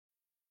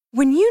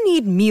When you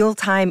need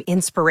mealtime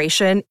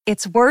inspiration,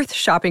 it's worth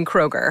shopping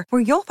Kroger,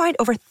 where you'll find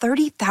over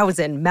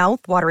 30,000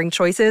 mouth-watering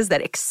choices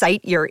that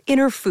excite your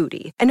inner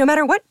foodie. And no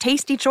matter what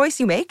tasty choice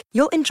you make,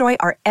 you'll enjoy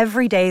our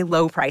everyday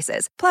low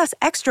prices, plus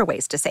extra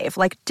ways to save,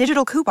 like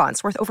digital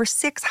coupons worth over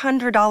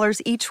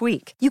 $600 each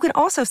week. You can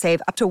also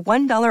save up to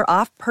 $1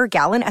 off per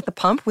gallon at the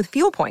pump with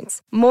fuel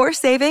points. More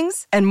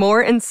savings and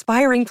more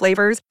inspiring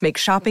flavors make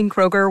shopping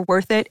Kroger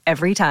worth it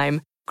every time.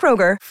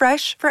 Kroger,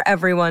 fresh for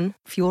everyone.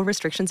 Fuel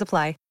restrictions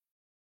apply.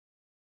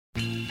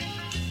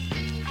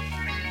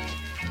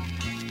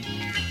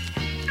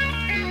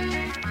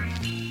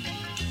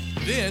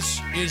 This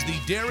is the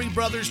Dery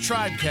Brothers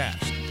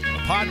Tribecast, a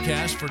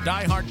podcast for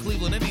diehard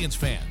Cleveland Indians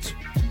fans.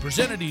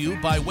 Presented to you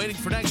by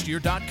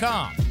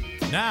waitingfornextyear.com.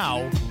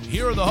 Now,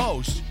 here are the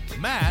hosts,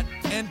 Matt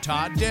and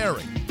Todd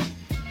Dery.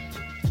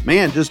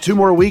 Man, just 2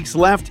 more weeks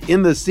left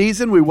in the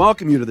season. We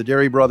welcome you to the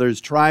Dery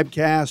Brothers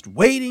Tribecast.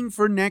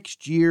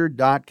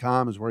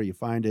 Waitingfornextyear.com is where you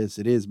find us.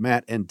 It is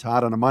Matt and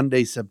Todd on a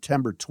Monday,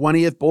 September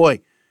 20th.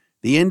 Boy,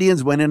 the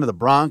Indians went into the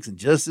Bronx, and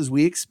just as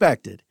we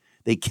expected,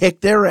 they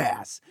kicked their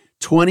ass.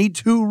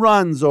 22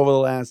 runs over the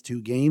last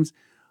 2 games.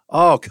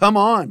 Oh, come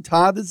on,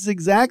 Todd. This is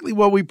exactly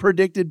what we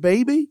predicted,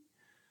 baby.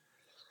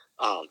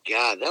 Oh,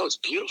 God, that was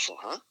beautiful,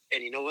 huh?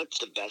 And you know what's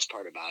the best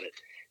part about it?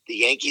 The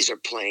Yankees are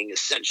playing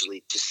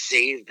essentially to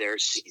save their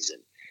season.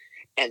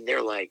 And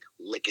they're like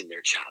licking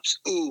their chops.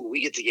 Ooh,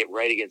 we get to get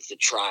right against the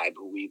Tribe,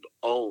 who we've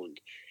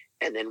owned.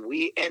 And then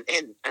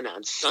and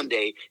on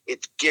Sunday,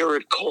 it's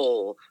Gerrit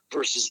Cole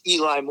versus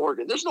Eli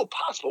Morgan. There's no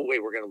possible way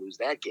we're going to lose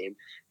that game.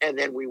 And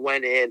then we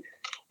went in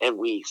and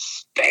we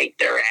spanked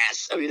their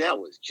ass. I mean, that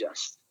was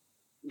just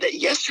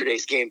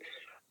yesterday's game.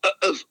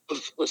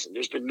 Listen,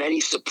 there's been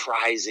many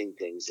surprising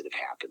things that have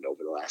happened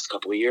over the last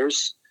couple of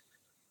years.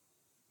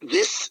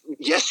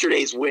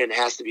 Yesterday's win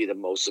has to be the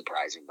most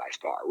surprising by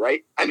far,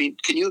 right? I mean,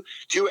 do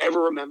you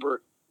ever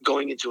remember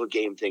going into a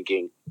game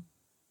thinking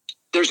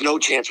there's no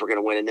chance we're going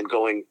to win, and then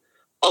going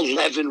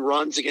 11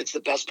 runs against the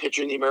best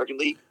pitcher in the American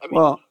League? I mean,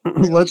 well,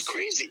 that's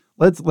crazy.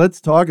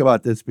 Let's talk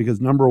about this because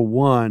number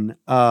one,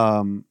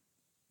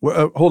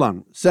 hold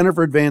on, Center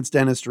for Advanced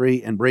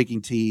Dentistry and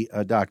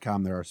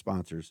BreakingT.com, they're our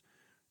sponsors,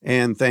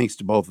 and thanks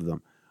to both of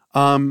them.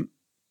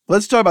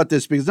 Let's talk about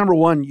this because number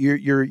one,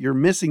 you're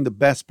missing the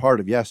best part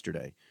of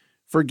yesterday.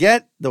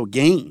 Forget the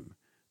game,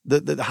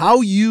 the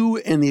how you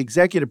and the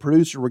executive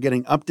producer were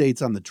getting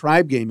updates on the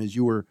Tribe game as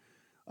you were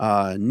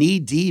knee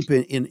deep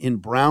in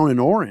brown and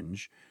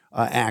orange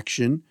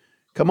action.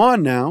 Come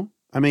on now.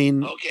 I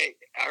mean, okay,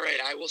 all right.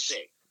 I will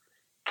say,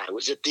 I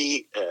was at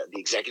the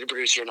executive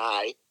producer and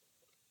I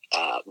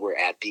were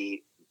at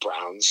the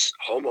Browns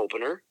home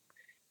opener,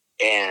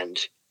 and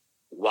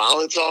while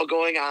it's all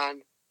going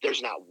on,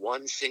 there's not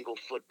one single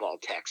football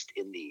text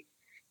in the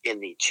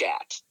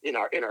chat in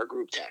our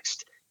group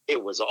text. It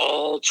was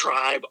all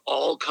Tribe,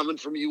 all coming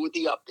from you with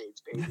the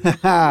updates, baby.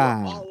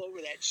 All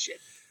over that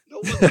shit.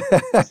 Nobody.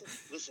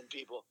 listen,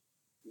 people.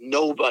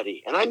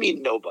 Nobody, and I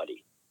mean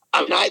nobody.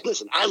 I mean, I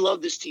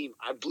love this team.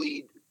 I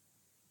bleed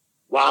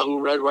Wahoo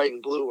red, white,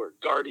 and blue, or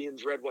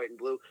Guardians red, white, and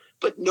blue.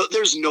 But no,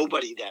 there's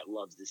nobody that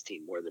loves this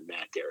team more than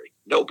Matt Dery.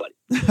 Nobody.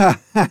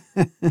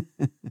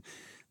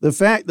 The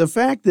fact that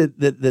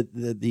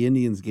the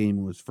Indians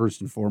game was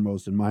first and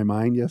foremost in my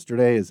mind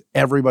yesterday is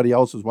everybody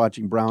else was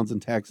watching Browns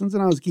and Texans,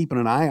 and I was keeping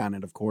an eye on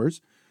it, of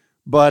course.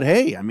 But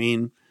hey, I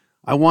mean,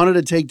 I wanted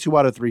to take 2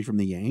 out of 3 from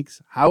the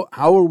Yanks. How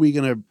are we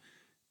going to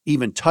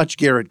even touch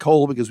Gerrit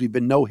Cole because we've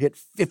been no-hit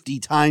 50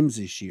 times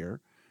this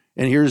year?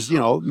 And here's,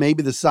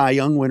 maybe the Cy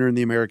Young winner in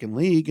the American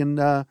League, and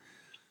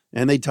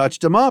they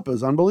touched him up. It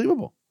was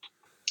unbelievable.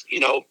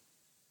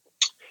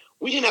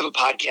 We didn't have a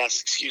podcast.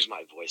 Excuse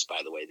my voice,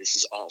 by the way. This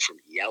is all from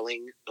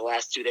yelling the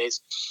last 2 days.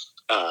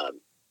 But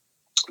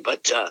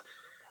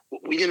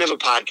we didn't have a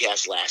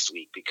podcast last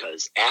week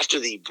because after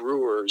the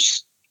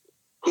Brewers,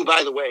 who,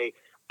 by the way,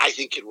 I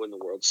think could win the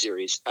World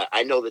Series.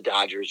 I know the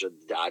Dodgers are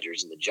the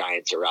Dodgers and the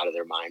Giants are out of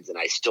their minds, and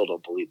I still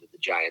don't believe that the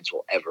Giants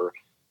will ever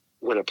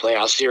win a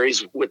playoff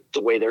series with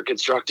the way they're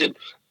constructed.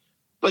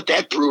 But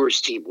that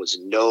Brewers team was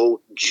no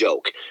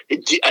joke.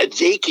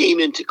 They came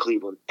into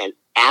Cleveland and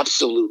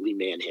absolutely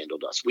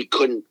manhandled us. We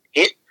couldn't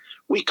hit.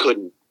 We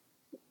couldn't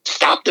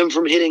stop them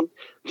from hitting.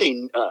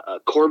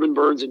 Corbin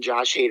Burns and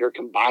Josh Hader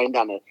combined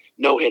on a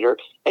no-hitter.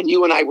 And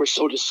you and I were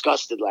so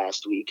disgusted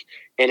last week.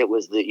 And it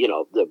was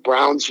the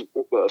Browns'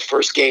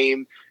 first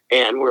game.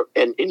 And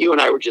you and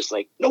I were just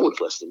like, no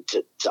one's listening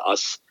to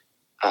us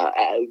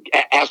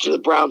after the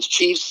Browns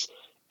Chiefs.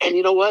 And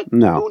you know what?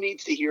 No. Who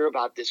needs to hear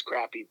about this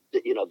crappy,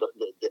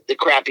 the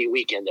crappy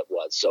weekend it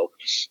was? So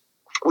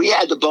we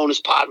had the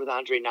bonus pod with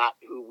Andre Knott,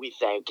 who we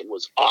thank and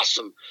was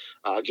awesome,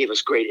 gave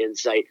us great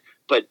insight.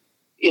 But,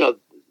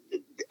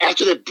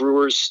 after the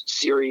Brewers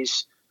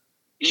series,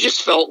 you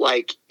just felt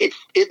like it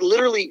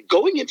literally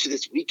going into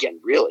this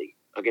weekend, really,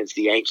 against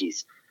the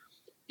Yankees.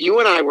 You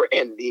and I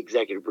and the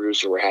executive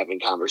producer were having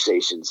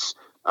conversations,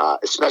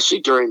 especially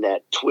during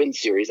that Twin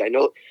series. I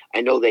know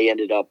they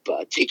ended up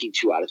taking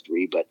 2 out of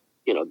 3, but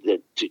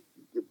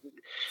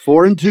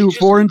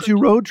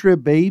 4-2 road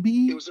trip,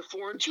 baby. It was a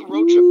 4-2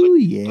 road trip.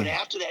 Yeah. But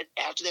after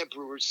that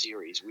Brewers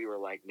series, we were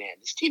like, man,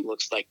 this team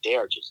looks like they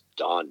are just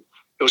done.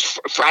 It was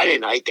Friday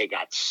night. They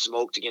got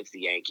smoked against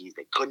the Yankees.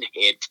 They couldn't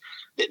hit.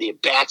 The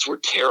bats were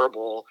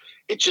terrible.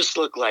 It just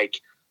looked like,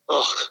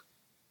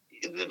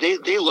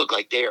 they look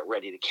like they are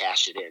ready to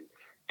cash it in.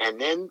 And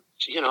then,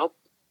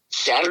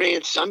 Saturday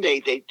and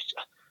Sunday,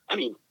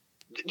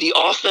 the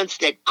offense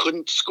that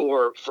couldn't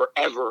score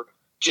forever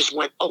just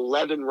went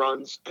 11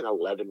 runs and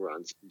 11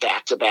 runs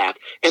back to back.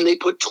 And they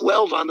put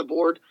 12 on the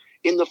board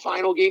in the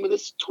final game of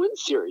this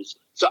Twins series.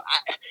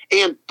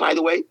 And by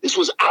the way, this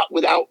was out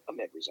without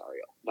Amed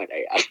Rosario, might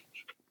I add,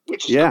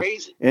 which is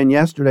crazy. And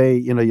yesterday,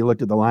 you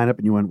looked at the lineup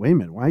and you went, wait a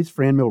minute, why is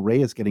Franmil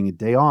Reyes getting a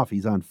day off?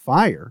 He's on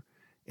fire.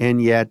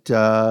 And yet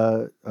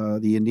the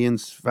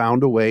Indians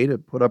found a way to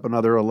put up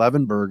another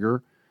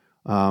 11-burger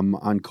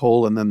on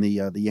Cole and then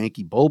the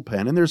Yankee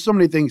bullpen. And there's so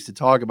many things to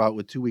talk about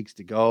with 2 weeks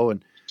to go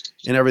and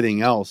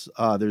everything else.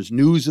 There's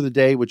news of the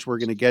day, which we're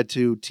going to get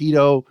to.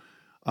 Tito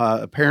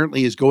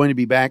apparently is going to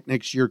be back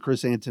next year.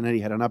 Chris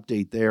Antonetti had an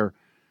update there.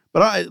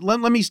 But let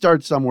me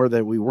start somewhere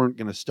that we weren't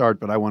going to start,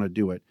 but I want to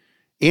do it.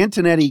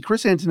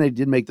 Chris Antonetti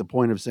did make the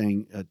point of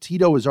saying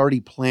Tito is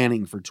already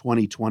planning for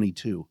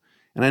 2022.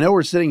 And I know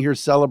we're sitting here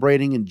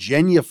celebrating and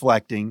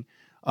genuflecting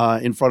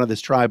in front of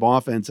this Tribe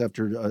offense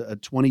after a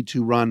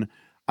 22-run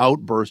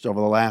outburst over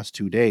the last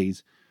 2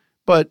 days.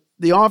 But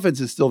the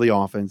offense is still the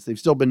offense. They've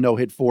still been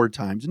no-hit 4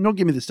 times. And don't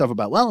give me the stuff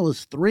about, well, it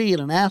was 3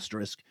 and an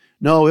asterisk.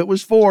 No, it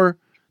was 4.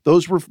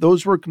 Those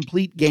were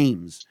complete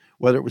games,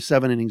 whether it was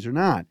 7 innings or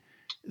not.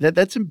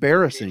 That's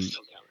embarrassing.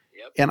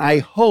 Yep. And I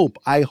hope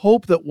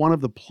that one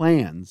of the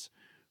plans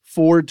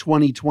for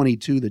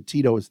 2022 that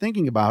Tito is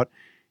thinking about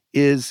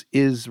is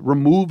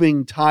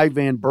removing Ty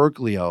Van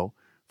Berkelio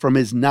from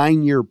his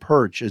 9-year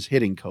perch as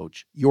hitting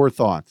coach. Your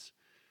thoughts?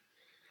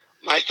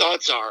 My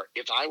thoughts are,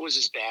 if I was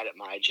as bad at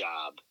my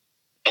job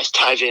as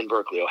Ty Van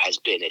Berkelio has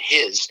been at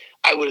his,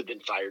 I would have been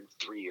fired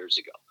 3 years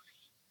ago,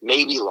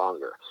 maybe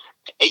longer.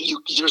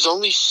 There's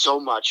only so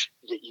much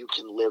that you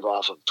can live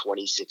off of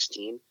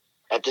 2016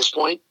 at this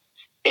point.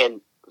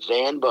 And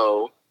Van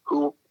Bo,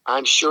 who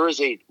I'm sure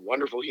is a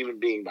wonderful human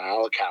being by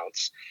all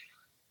accounts,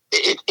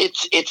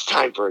 it's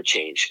time for a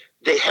change.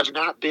 They have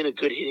not been a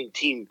good hitting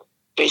team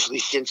basically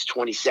since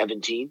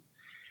 2017.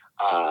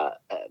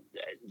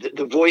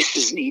 The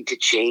voices need to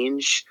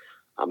change.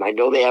 I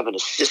know they have an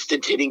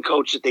assistant hitting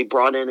coach that they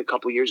brought in a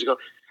couple years ago.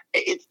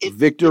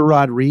 Victor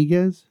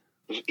Rodriguez?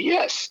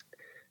 Yes.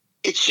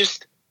 It's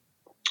just,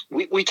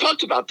 we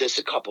talked about this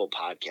a couple of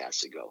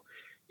podcasts ago.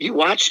 You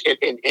watch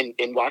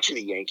and watching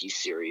the Yankees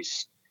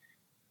series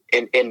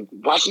and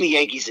watching the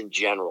Yankees in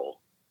general,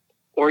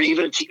 or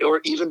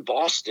even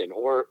Boston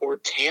or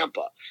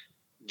Tampa.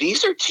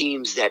 These are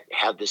teams that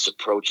have this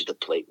approach at the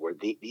plate where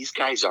these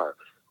guys are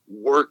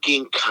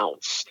working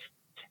counts,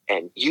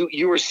 and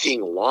you are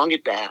seeing long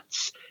at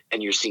bats,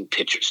 and you're seeing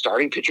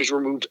starting pitchers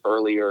removed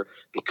earlier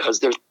because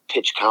their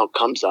pitch count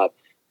comes up.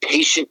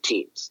 Patient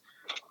teams.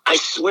 I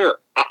swear,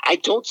 I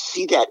don't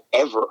see that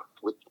ever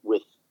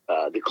with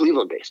the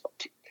Cleveland baseball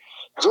team.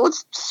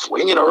 Everyone's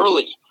swinging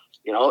early,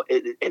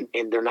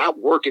 and they're not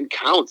working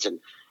counts and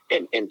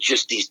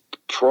just these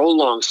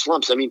prolonged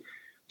slumps. I mean,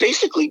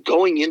 basically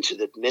going into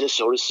the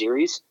Minnesota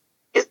series,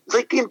 it's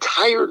like the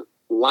entire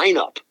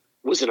lineup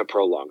was in a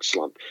prolonged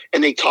slump,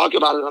 and they talk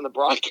about it on the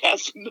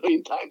broadcast a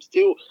million times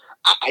too.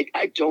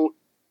 I don't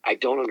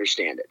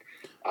understand it.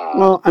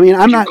 Well, I mean,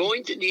 I'm not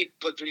going to need.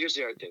 But here's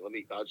the other thing.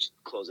 I'll just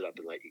close it up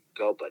and let you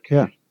go. But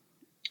yeah,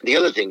 the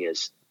other thing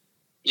is,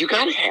 you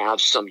got to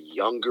have some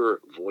younger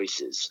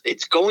voices.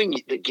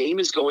 The game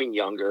is going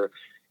younger,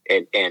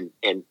 and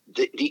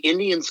the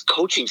Indians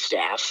coaching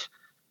staff.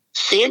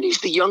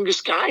 Sandy's the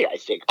youngest guy, I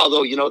think.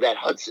 Although that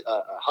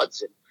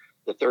Hudson,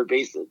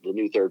 the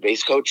new third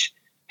base coach.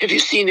 Have you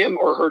seen him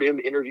or heard him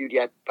interviewed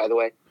yet? By the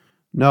way,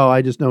 no.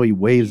 I just know he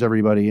waves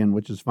everybody in,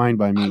 which is fine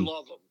by me. I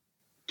love him.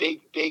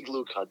 Big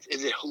Luke Hudson.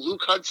 Is it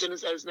Luke Hudson?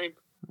 Is that his name?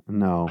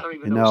 No,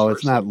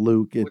 it's not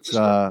Luke. It's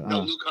no.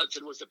 Luke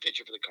Hudson was the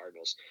pitcher for the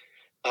Cardinals.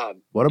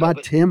 What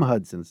about Tim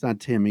Hudson? It's not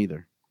Tim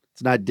either.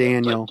 It's not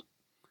Daniel.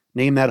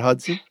 Name that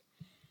Hudson.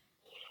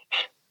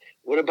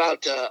 What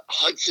about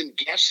Hudson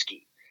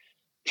Gefsky?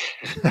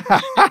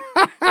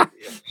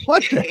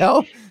 What the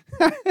hell?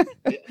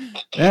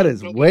 That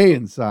is way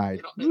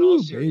inside.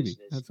 Ooh, baby,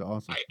 that's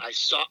awesome. I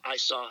saw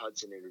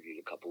Hudson interviewed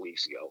a couple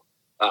weeks ago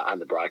on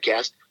the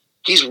broadcast.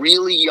 He's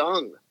really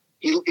young.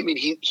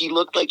 He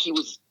looked like he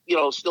was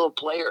still a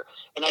player,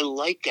 and I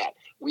like that.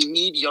 We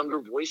need younger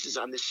voices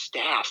on this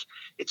staff.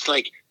 It's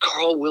like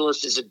Carl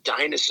Willis is a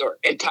dinosaur.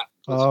 And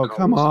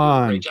come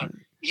on.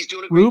 He's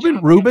doing a great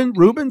job.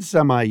 Ruben's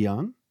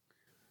semi-young.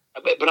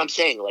 But I'm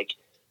saying, like,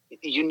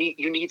 you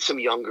need some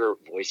younger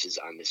voices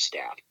on this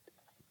staff.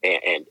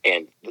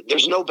 And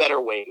there's no better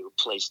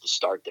place to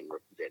start than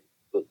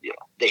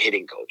the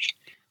hitting coach.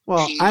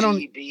 Well,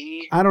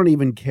 TGB. I don't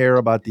even care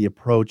about the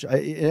approach.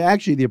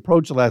 Actually, the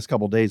approach the last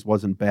couple of days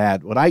wasn't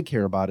bad. What I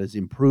care about is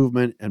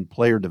improvement and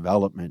player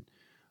development.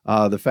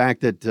 The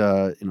fact that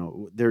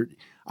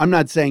I'm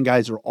not saying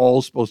guys are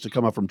all supposed to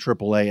come up from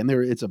AAA, and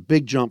it's a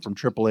big jump from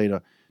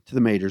AAA to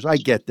the majors. I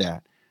get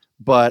that.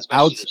 But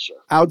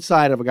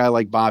outside of a guy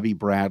like Bobby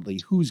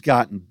Bradley, who's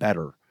gotten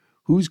better,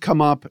 who's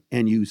come up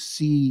and you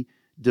see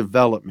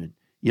development,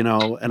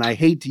 and I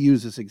hate to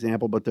use this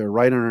example, but they're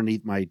right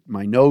underneath my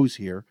nose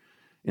here.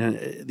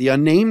 And the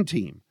unnamed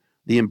team,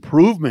 the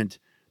improvement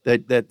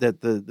that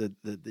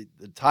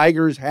the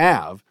Tigers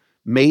have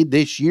made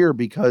this year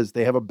because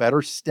they have a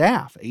better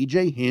staff.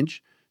 AJ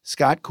Hinch,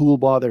 Scott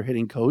Coolbaugh, their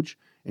hitting coach,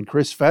 and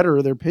Chris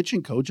Federer, their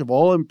pitching coach,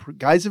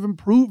 guys have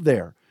improved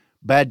there.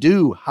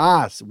 Baddoo,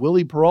 Haas,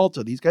 Willie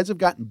Peralta, these guys have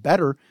gotten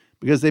better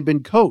because they've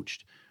been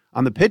coached.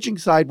 On the pitching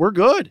side, we're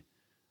good.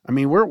 I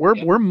mean,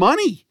 we're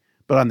money.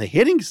 But on the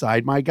hitting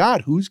side, my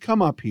God, who's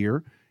come up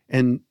here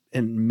and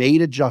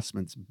made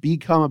adjustments,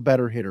 become a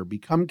better hitter,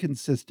 become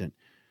consistent?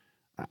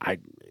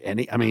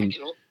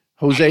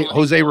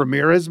 Jose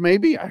Ramirez,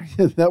 maybe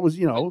that was,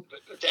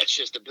 But that's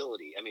just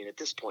ability. I mean, at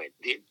this point,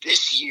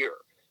 this year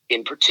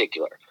in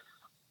particular,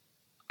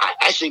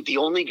 I think the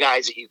only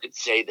guys that you could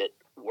say that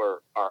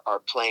are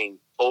playing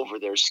over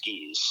their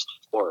skis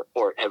or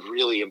have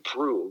really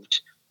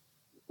improved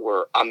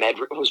were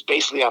was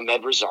basically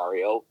Amed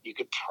Rosario.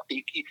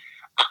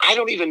 I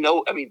don't even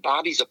know. I mean,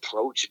 Bobby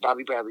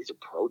Bradley's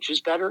approach is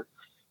better,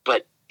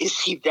 but is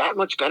he that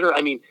much better?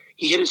 I mean,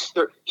 he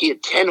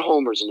had 10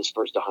 homers in his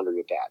first 100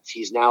 at bats.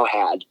 He's now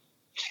had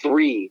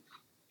 3,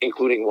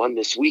 including one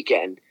this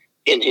weekend,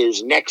 in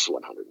his next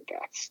 100 at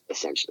bats,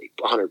 essentially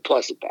 100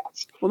 plus at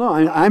bats. Well,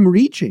 no, I'm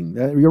reaching.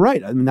 You're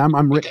right. I mean,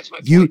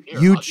 you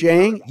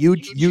Chang.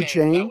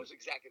 That was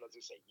exactly what I was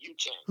going to say. You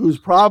Chang, who's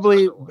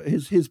probably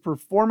his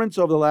performance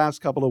over the last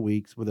couple of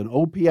weeks with an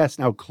OPS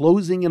now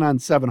closing in on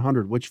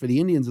 700, which for the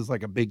Indians is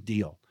like a big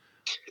deal.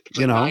 It's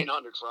like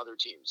 900 for other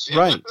teams.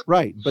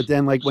 Right. But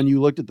then, like when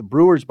you looked at the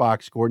Brewers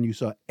box score and you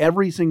saw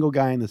every single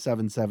guy in the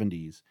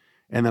 770s,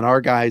 and then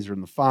our guys are in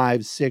the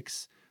 5,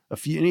 6, a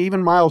few, and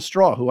even Miles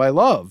Straw, who I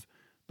love.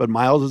 But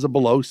Miles is a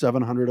below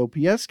 700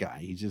 OPS guy.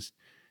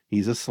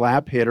 He's a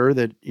slap hitter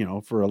that,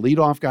 for a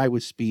leadoff guy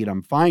with speed,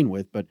 I'm fine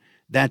with. But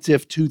that's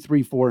if 2,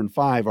 3, 4, and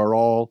 5 are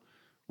all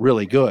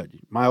really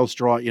good. Miles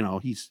Straw,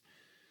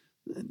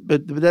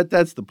 but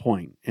that's the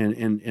point.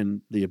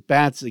 And the at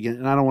bats again.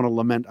 And I don't want to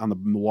lament on the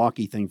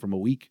Milwaukee thing from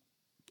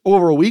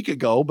over a week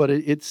ago, but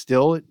it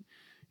still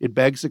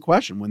begs the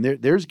question when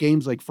there's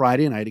games like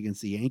Friday night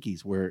against the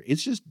Yankees where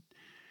it's just,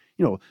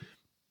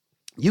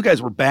 you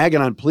guys were bagging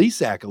on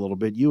Plesac a little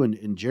bit, you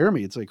and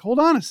Jeremy. It's like, hold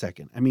on a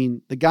second. I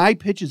mean, the guy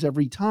pitches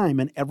every time,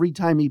 and every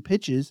time he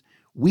pitches,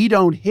 we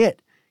don't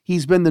hit.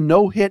 He's been the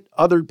no-hit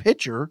other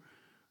pitcher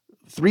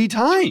 3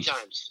 times.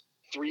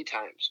 3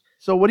 times.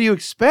 So what do you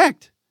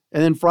expect?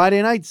 And then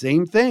Friday night,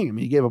 same thing. I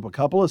mean, he gave up a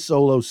couple of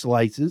solo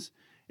slices,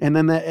 and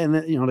then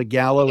the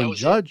Gallo and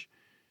Judge.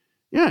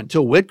 Yeah,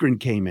 until Whitgren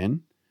came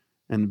in,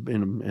 and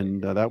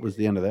that was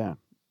the end of that.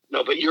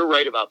 No, but you're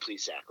right about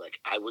Plesac. Like,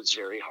 I was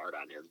very hard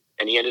on him,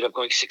 and he ended up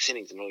going 6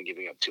 innings and only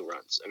giving up 2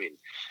 runs. I mean,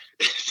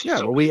 yeah.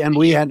 So we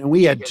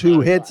had 2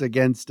 hits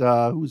against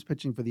who was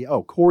pitching for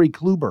Corey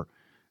Kluber.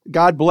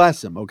 God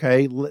bless him.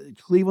 Okay,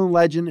 Cleveland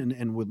legend,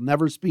 and would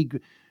never speak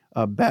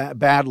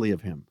badly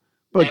of him.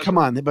 But never. Come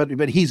on,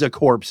 but he's a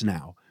corpse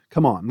now.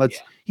 Come on,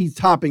 He's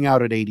topping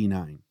out at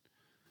 89.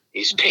 He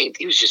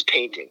was just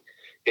painting.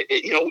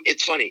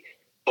 It's funny.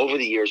 Over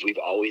the years, we've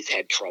always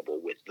had trouble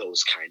with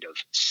those kind of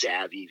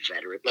savvy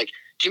veteran. Like,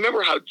 do you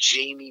remember how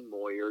Jamie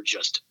Moyer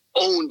just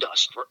owned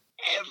us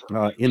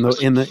forever? In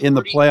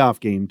the playoff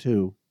game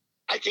too.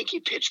 I think he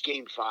pitched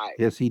Game 5.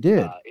 Yes, he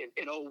did.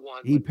 In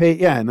 01. He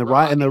paid. Yeah, in the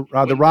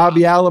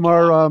Robbie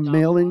Alomar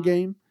mail-in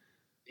game.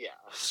 Yeah.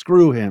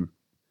 Screw him.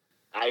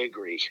 I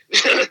agree.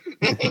 It's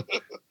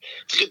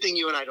a good thing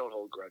you and I don't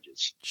hold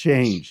grudges.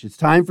 Change. It's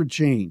time for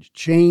change.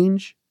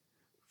 Change.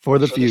 For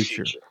the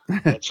future.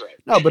 That's right.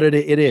 No, but it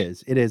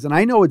is. And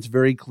I know it's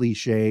very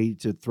cliche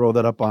to throw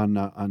that up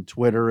on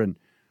Twitter. And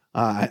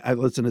I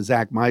listen to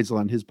Zach Meisel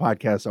on his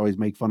podcast. Always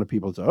make fun of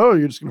people. Say, "Oh,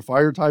 you're just going to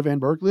fire Ty Van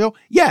Berkeley?"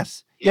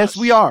 Yes,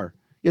 we are.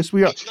 Yes,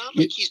 we are. It's not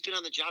like he's been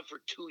on the job for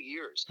 2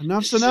 years.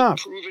 Enough's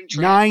enough.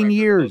 9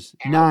 years.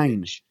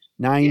 9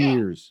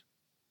 years.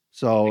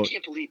 So I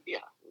can't believe. Yeah,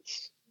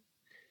 it's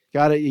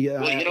got to. You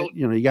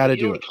got to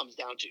do it. What it comes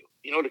down to.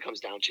 You know what it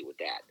comes down to with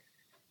that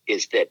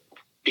is that.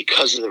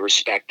 Because of the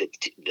respect that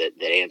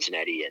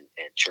Antonetti and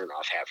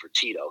Chernoff have for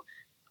Tito,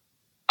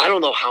 I don't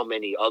know how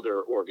many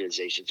other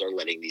organizations are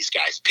letting these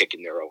guys pick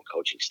in their own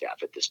coaching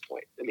staff at this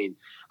point. I mean,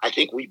 I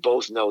think we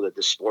both know that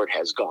the sport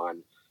has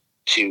gone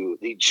to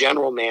the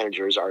general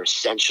managers are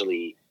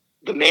essentially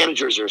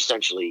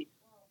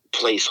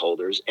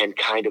placeholders and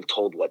kind of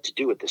told what to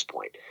do at this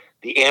point.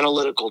 The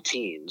analytical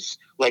teams,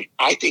 like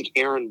I think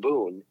Aaron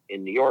Boone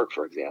in New York,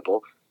 for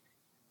example,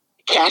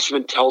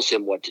 Cashman tells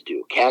him what to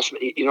do.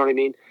 Cashman, you know what I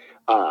mean?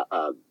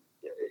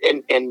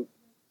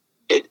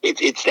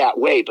 It's that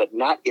way, but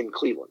not in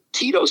Cleveland.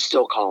 Tito's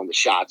still calling the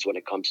shots when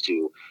it comes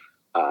to,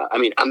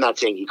 I'm not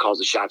saying he calls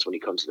the shots when he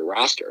comes to the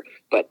roster,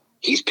 but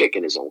he's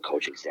picking his own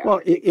coaching staff.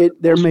 Well,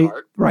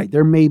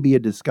 there may be a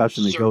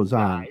discussion that goes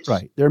on.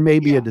 Right. There may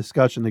be a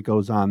discussion that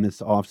goes on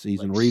this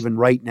offseason or even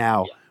right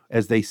now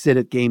as they sit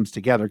at games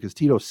together, because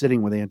Tito's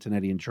sitting with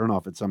Antonetti and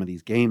Chernoff at some of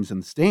these games in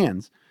the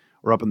stands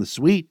or up in the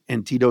suite,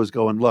 and Tito's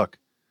going, look,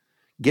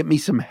 get me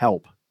some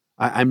help.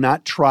 I'm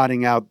not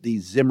trotting out the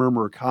Zimmer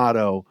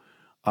Mercado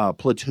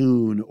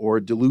platoon or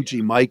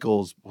DeLucci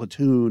Michaels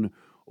platoon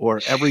or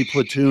every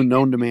platoon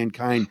known to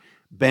mankind,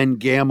 Ben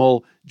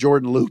Gamble,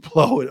 Jordan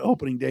Luplow at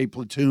opening day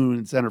platoon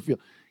in center field.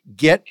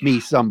 Get me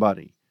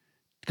somebody.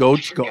 Go.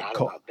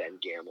 About Ben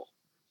Gamble.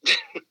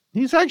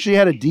 He's actually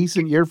had a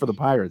decent year for the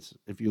Pirates,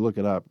 if you look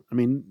it up. I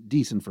mean,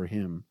 decent for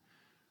him.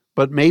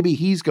 But maybe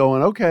he's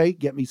going, okay,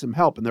 get me some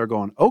help. And they're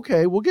going,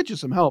 okay, we'll get you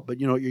some help. But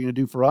you know what you're going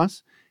to do for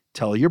us?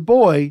 Tell your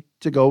boy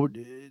to go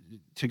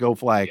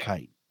fly a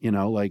kite. You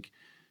know, like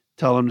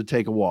tell him to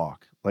take a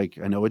walk. Like,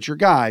 I know it's your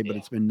guy, but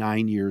it's been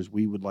 9 years.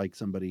 We would like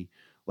somebody,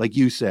 like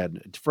you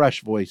said, a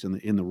fresh voice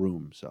in the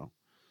room. So,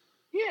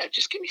 yeah,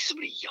 just give me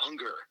somebody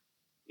younger.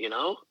 You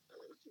know,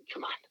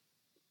 come on,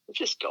 let's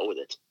just go with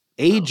it.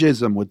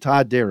 Ageism with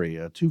Todd Dery,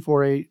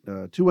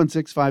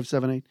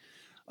 248-216-578.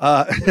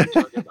 What are you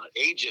talking about?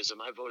 Ageism.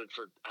 I voted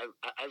for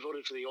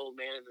the old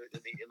man in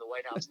the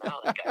White House now.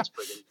 That guy's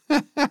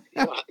friggin'.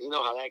 You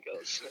know how that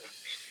goes.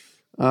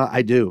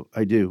 I do.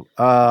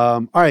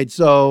 All right,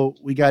 so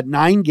we got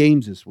 9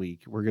 games this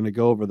week. We're going to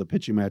go over the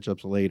pitching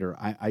matchups later.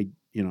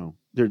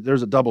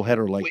 There's a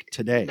doubleheader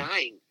today.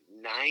 9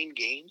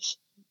 games.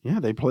 Yeah,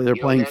 they're playing. They're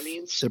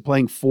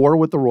playing 4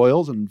 with the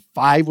Royals and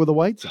 5 with the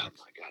White Sox. Oh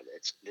my God,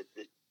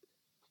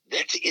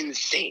 that's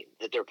insane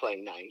that they're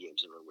playing 9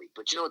 games in 1 week.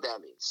 But you know what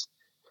that means?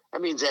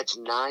 That means that's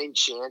 9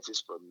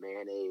 chances for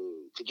Manny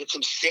to get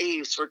some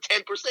saves for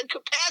 10%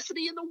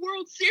 capacity in the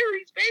World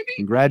Series, baby.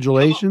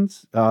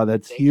 Congratulations.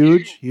 That's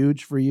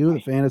huge for you. The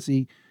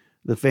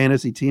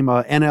fantasy team,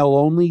 NL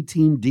only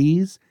Team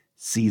D's,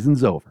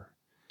 season's over.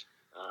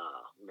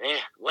 Oh, man.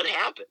 What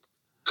happened?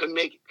 Couldn't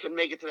make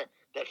it to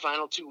that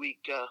final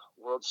 2-week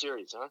World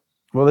Series, huh?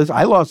 Well,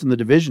 I lost in the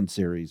division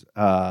series.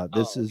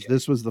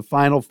 This was the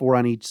final 4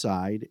 on each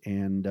side,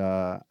 and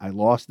I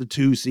lost the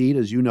 2 seed,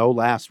 as you know,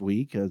 last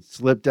week.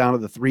 Slipped down to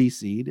the 3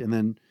 seed, and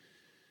then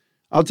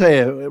I'll tell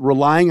you,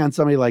 relying on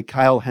somebody like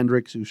Kyle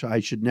Hendricks, who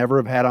I should never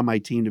have had on my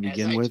team to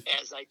begin with.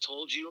 As I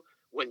told you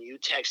when you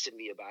texted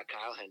me about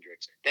Kyle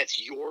Hendricks,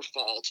 that's your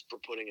fault for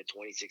putting a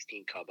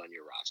 2016 Cub on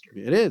your roster.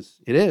 It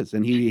is,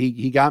 and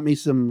he got me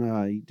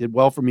some. He did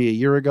well for me a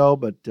year ago,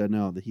 but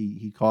no,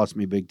 he cost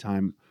me big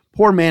time.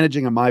 Poor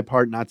managing on my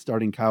part, not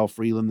starting Kyle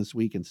Freeland this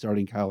week and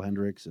starting Kyle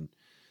Hendricks and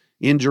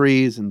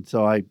injuries. And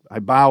so I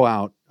bow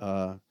out.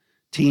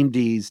 Team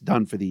D's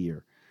done for the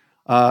year.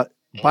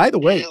 By the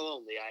way,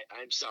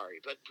 I'm sorry,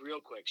 but real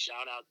quick,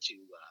 shout out to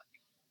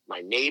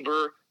my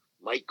neighbor,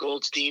 Mike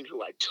Goldstein,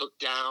 who I took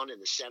down in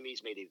the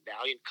semis, made a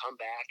valiant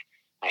comeback.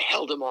 I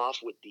held him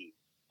off with the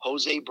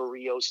Jose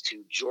Barrios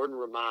to Jordan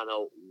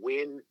Romano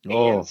win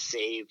and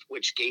save,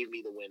 which gave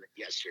me the win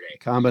yesterday.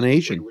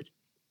 Combination. It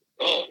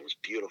was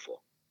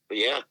beautiful. But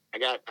yeah, I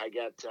got,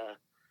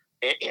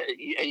 and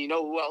you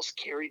know who else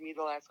carried me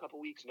the last couple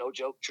of weeks? No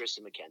joke,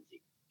 Tristan McKenzie.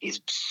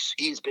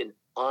 He's been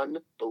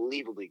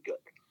unbelievably good.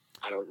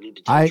 I don't need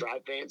to tell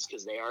Tribe fans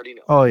because they already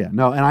know. Oh yeah,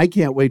 no, and I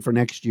can't wait for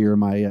next year in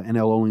my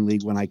NL only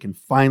league when I can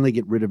finally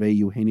get rid of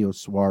Eugenio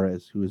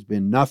Suarez, who has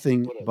been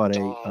nothing but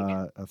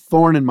a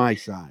thorn in my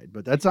side.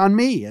 But that's on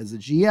me as a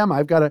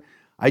GM.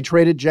 I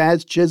traded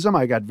Jazz Chisholm.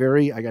 I got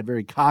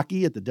very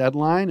cocky at the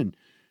deadline and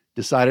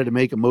decided to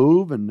make a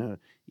move. And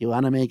you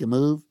want to make a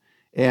move?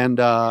 And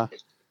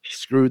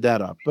screwed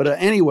that up. But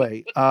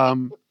anyway,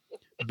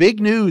 big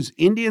news,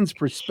 Indians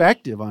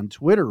Perspective on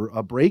Twitter,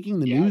 breaking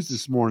the news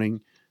this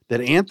morning that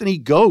Anthony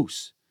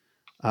Gose,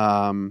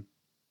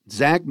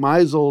 Zach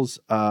Meisel's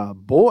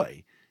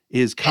boy,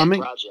 is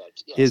coming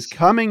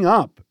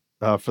up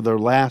for their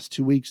last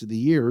 2 weeks of the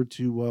year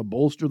to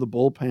bolster the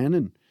bullpen,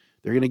 and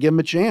they're going to give him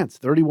a chance.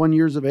 31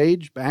 years of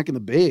age, back in the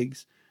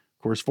bigs,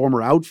 of course,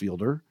 former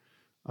outfielder.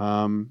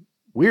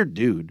 Weird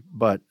dude,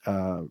 but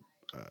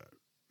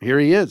here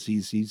he is.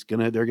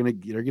 They're gonna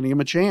give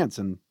him a chance,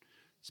 and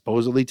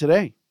supposedly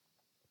today.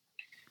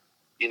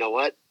 You know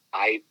what?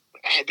 I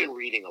had been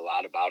reading a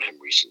lot about him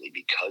recently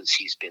because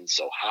he's been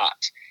so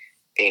hot,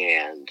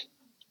 and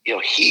you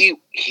know he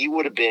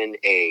would have been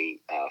a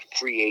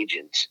free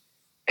agent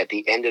at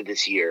the end of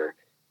this year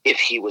if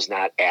he was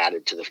not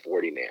added to the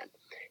 40-man.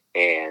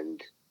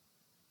 And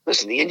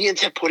listen, the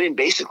Indians have put in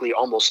basically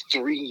almost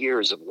 3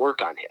 years of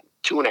work on him,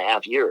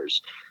 2.5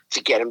 years,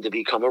 to get him to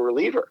become a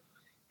reliever.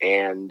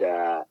 And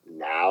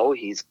now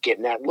he's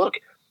getting that look.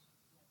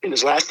 In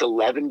his last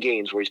 11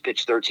 games where he's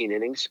pitched 13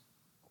 innings,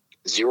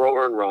 0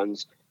 earned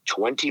runs,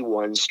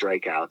 21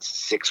 strikeouts,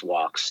 6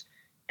 walks,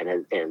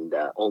 and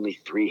only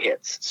 3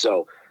 hits.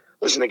 So,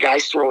 listen, the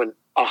guy's throwing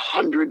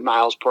 100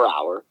 miles per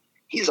hour.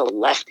 He's a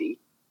lefty,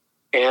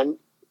 and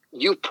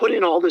you've put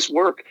in all this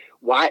work.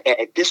 Why,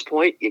 at this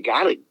point, you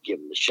got to give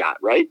him a shot,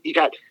 right? You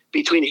got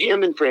between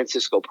him and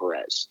Francisco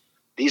Perez.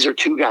 These are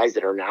 2 guys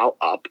that are now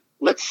up.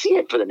 Let's see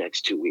it for the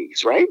next 2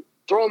 weeks, right?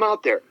 Throw them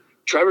out there.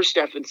 Trevor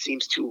Stephan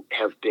seems to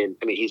have been.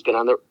 I mean, he's been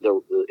on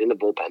in the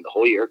bullpen the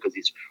whole year because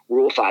he's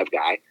Rule 5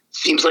 guy.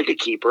 Seems like a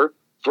keeper,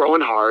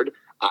 throwing hard.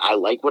 I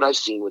like what I've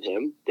seen with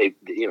him. They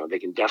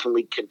can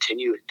definitely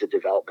continue the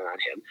development on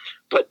him.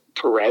 But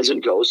Perez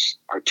and Gose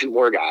are two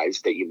more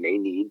guys that you may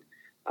need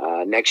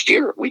next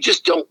year. We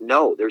just don't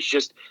know. There's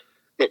just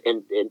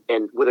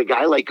and with a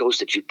guy like Gose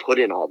that you put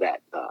in all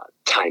that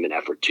time and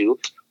effort to,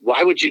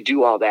 why would you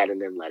do all that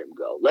and then let him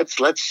go? Let's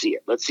see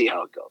it. Let's see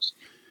how it goes.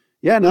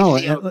 Yeah, no.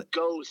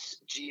 Gose,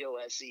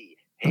 Gose.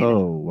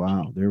 Oh,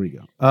 wow. There we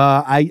go.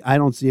 I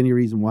don't see any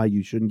reason why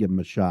you shouldn't give him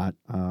a shot.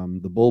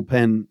 The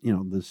bullpen,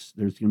 there's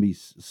going to be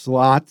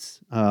slots.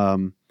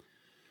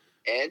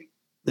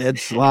 Ed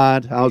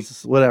Slot,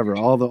 house, whatever,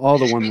 all the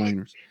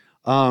one-liners.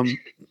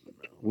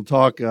 We'll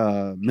talk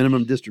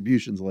minimum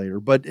distributions later,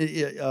 but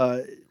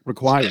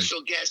required.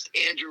 Special guest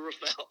Andrew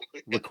Rafael.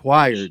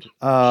 Required.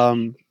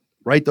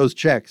 Write those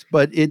checks.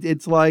 But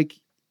it's like,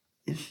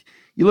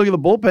 you look at the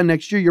bullpen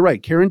next year, you're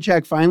right.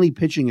 Karinchak finally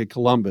pitching at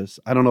Columbus.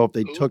 I don't know if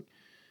they took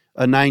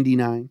a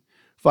 99.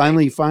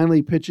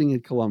 Finally pitching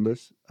at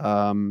Columbus.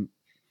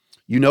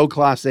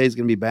 Clase is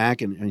going to be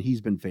back, and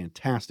he's been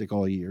fantastic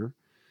all year.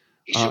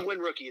 He should win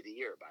Rookie of the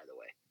Year, by the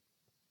way.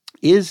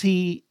 Is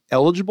he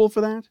eligible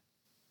for that?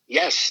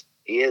 Yes,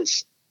 he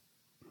is.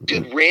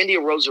 Dude, Randy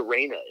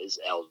Arozarena is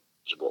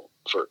eligible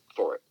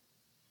for it.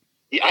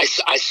 Yeah,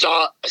 I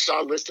saw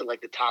a list of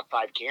like the top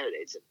 5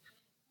 candidates. And,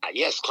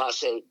 yes,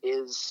 Clase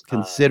is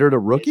considered a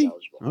rookie.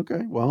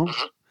 Okay, well,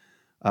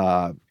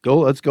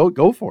 let's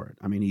go for it.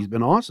 I mean, he's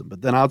been awesome.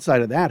 But then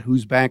outside of that,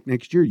 who's back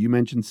next year? You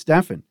mentioned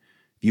Stephan.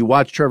 If you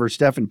watch Trevor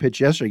Stephan pitch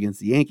yesterday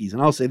against the Yankees,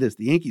 and I'll say this,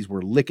 the Yankees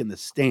were licking the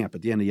stamp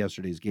at the end of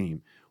yesterday's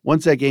game.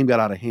 Once that game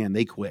got out of hand,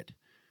 they quit.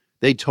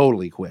 They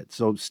totally quit.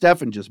 So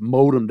Stephan just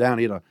mowed him down.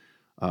 He had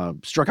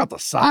struck out the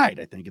side,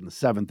 I think, in the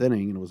 7th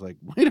inning, and it was like,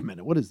 wait a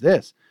minute, what is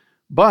this?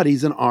 But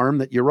he's an arm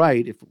that, you're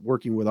right, if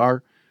working with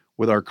our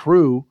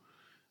crew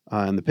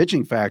and the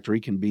pitching factory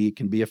can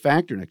be a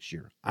factor next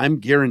year. I'm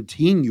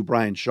guaranteeing you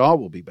Brian Shaw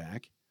will be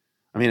back.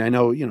 I mean, I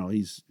know, he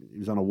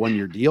was on a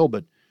 1-year deal,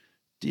 but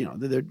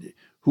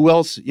who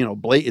else,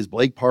 is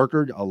Blake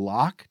Parker a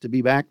lock to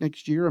be back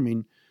next year? I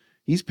mean,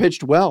 he's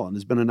pitched well and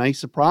has been a nice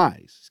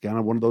surprise. He's kind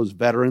of one of those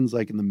veterans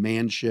like in the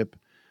manship,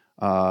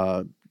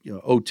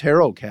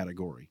 Otero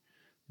category.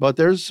 But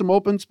there's some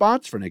open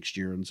spots for next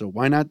year, and so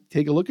why not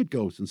take a look at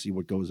Gose and see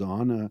what goes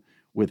on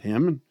with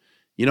him? And,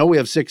 we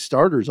have 6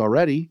 starters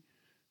already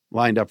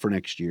lined up for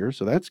next year,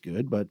 so that's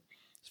good. But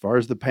as far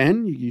as the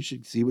pen, you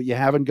should see what you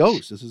have in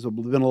Gose. This has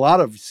been a lot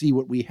of see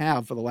what we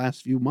have for the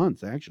last few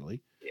months,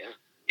 actually.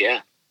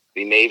 Yeah.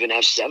 We may even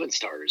have 7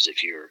 starters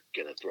if you're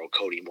going to throw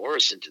Cody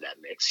Morris into that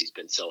mix. He's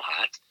been so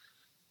hot.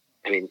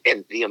 I mean,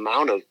 and the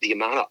amount of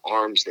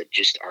arms that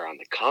just are on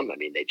the come. I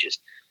mean, they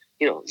just,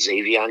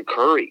 Xavier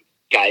Curry,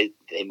 guy,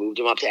 they moved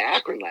him up to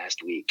Akron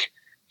last week.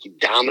 He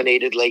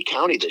dominated Lake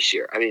County this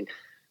year. I mean,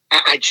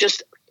 I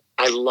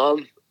love,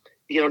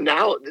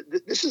 now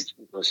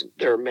listen,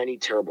 there are many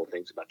terrible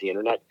things about the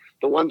internet.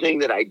 The one thing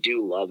that I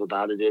do love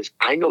about it is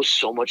I know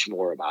so much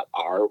more about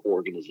our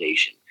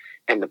organization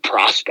and the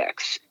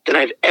prospects than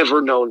I've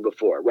ever known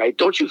before, right?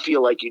 Don't you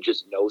feel like you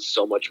just know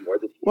so much more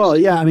than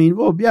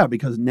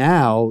because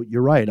now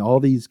you're right. All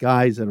these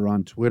guys that are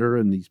on Twitter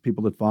and these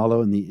people that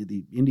follow and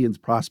the Indians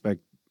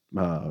prospect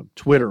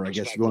Twitter, I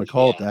guess you want to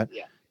call it that.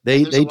 Yeah.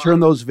 They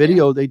turn those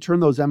videos, they turn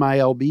those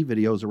MILB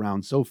videos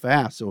around so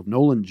fast. So if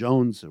Nolan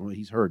Jones, well,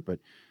 he's hurt, but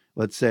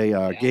let's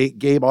say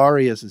Gabe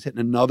Arias is hitting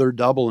another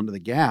double into the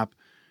gap,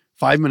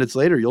 5 minutes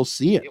later, you'll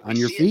see it on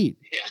your feed.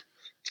 Yeah,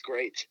 it's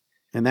great.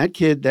 And that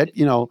kid,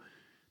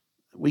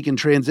 we can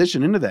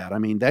transition into that. I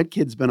mean, that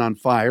kid's been on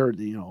fire,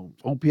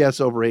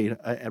 OPS over 8,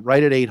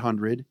 right at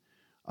 800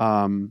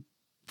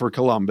 for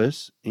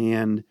Columbus.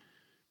 And,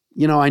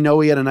 I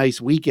know he had a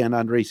nice weekend,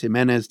 Andres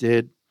Gimenez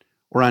did,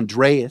 or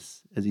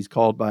Andreas, as he's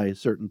called by a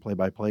certain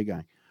play-by-play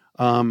guy.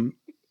 I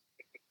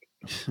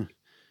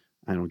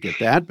don't get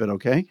that, but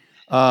okay.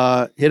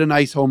 Hit a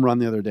nice home run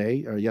the other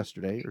day, or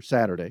yesterday, or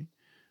Saturday.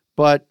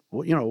 But,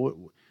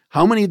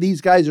 how many of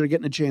these guys are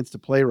getting a chance to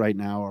play right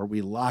now? Are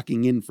we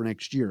locking in for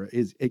next year?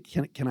 I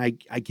can't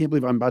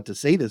believe I'm about to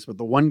say this, but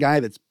the one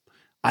guy that's,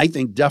 I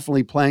think,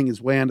 definitely playing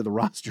his way onto the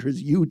roster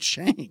is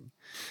Chang.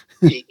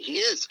 He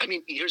is. I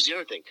mean, here's the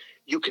other thing.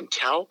 You can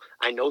tell,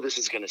 I know this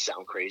is going to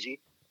sound crazy,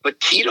 but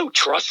Tito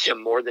trusts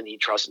him more than he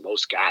trusts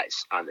most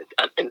guys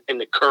in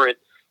the current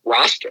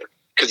roster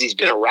because he's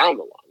been around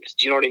the longest.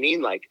 Do you know what I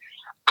mean? Like,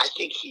 I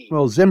think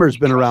Zimmer's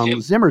been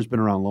around. Zimmer's been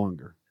around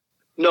longer.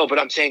 No, but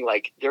I'm saying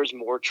like there's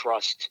more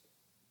trust.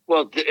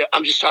 Well,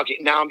 I'm just talking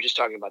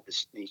about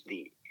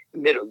the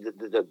middle,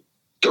 the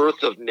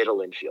dearth of middle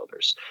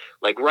infielders.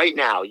 Like right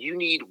now, you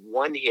need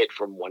one hit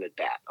from one at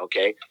bat.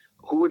 Okay,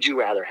 who would you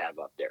rather have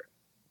up there?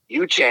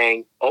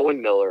 Chang,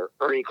 Owen Miller,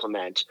 Ernie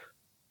Clement,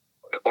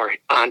 or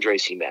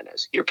Andres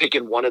Gimenez? You're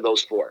picking one of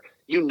those 4.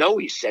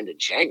 He's sending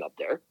Chang up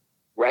there,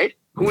 right?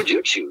 Who would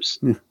you choose?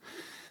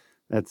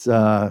 That's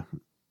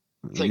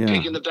it's like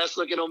picking the best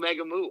looking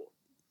Omega Mu.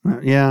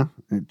 Yeah,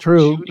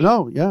 true.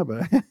 No, yeah,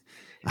 but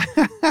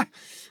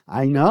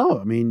I know.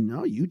 I mean,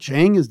 no,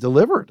 Chang has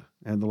delivered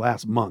in the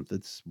last month.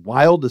 It's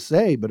wild to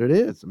say, but it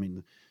is. I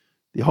mean,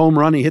 the home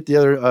run he hit the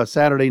other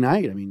Saturday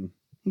night, I mean,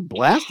 he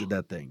blasted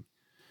that thing.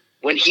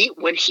 When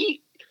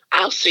he,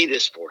 I'll say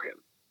this for him.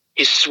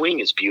 His swing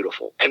is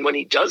beautiful. And when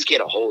he does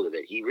get a hold of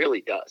it, he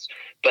really does.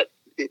 But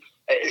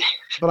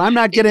I'm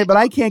not getting it, but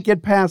I can't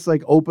get past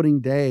like opening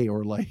day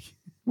or like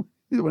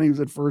when he was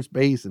at first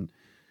base. And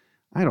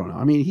I don't know.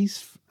 I mean,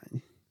 is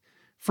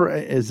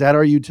that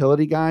our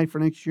utility guy for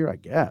next year? I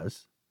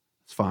guess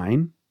it's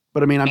fine.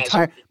 But I mean, I'm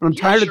tired. But I'm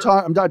tired of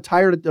talking. I'm not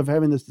tired of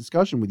having this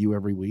discussion with you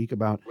every week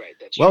about. Right,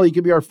 well, he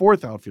could be our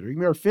fourth outfielder. He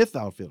can be our fifth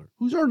outfielder.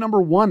 Who's our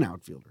number one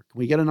outfielder? Can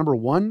we get a number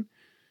one?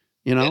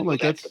 You know,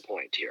 that's the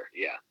point here.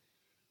 Yeah.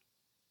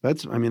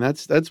 That's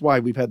why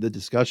we've had the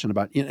discussion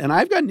about, and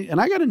I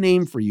got a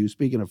name for you.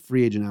 Speaking of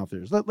free agent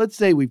outfielders, let's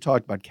say we've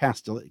talked about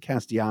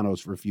Castellanos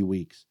for a few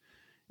weeks,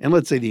 and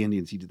let's say the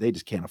Indians, they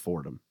just can't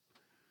afford him.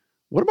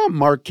 What about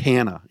Mark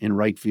Canha in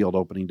right field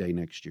opening day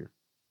next year?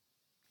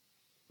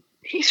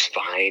 He's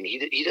fine.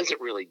 He doesn't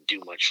really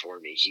do much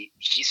for me.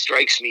 He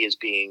strikes me as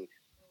being,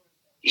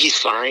 he's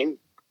fine,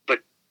 but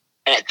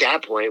at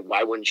that point,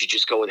 why wouldn't you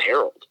just go with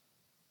Harold?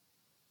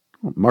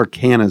 Well, Mark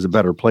Canha is a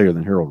better player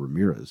than Harold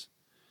Ramirez.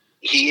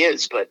 He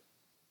is, but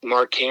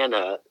Mark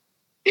Canha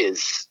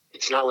it's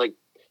not like,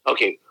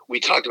 okay, we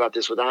talked about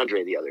this with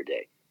Andre the other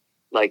day.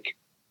 Like,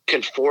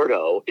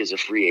 Conforto is a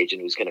free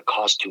agent who's going to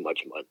cost too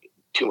much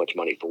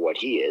money for what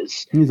he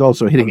is. He's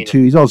also hitting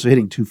he's also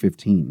hitting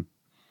 215.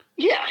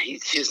 Yeah,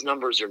 his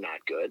numbers are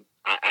not good.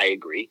 I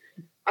agree.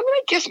 I mean,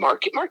 I guess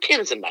Mark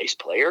Canha's a nice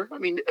player. I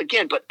mean,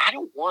 again, but I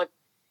don't want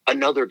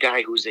another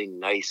guy who's a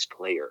nice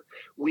player.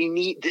 We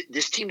need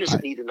this team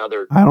doesn't need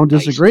another. I don't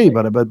disagree,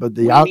 but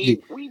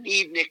we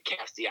need Nick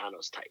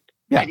Castellanos type.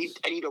 Yes.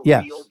 I need a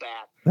real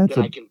bat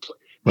I can play.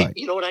 Right.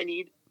 You know what I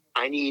need?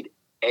 I need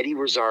Eddie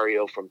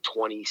Rosario from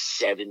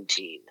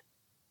 2017.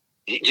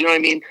 Do you know what I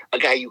mean? A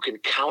guy you can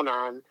count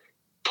on.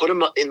 Put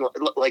him in,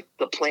 like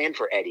the plan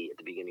for Eddie at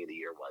the beginning of the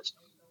year was.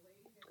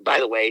 By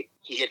the way,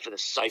 he hit for the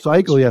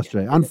cycle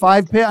yesterday on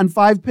five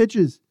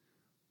pitches.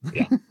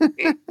 Yeah.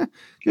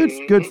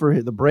 Good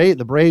for the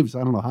Braves. I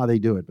don't know how they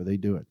do it, but they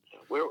do it.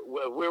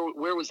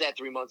 Where was that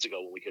 3 months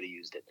ago when we could have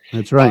used it?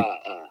 That's right.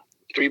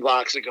 3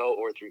 blocks ago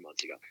or 3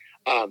 months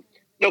ago.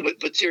 No,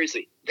 but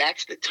seriously,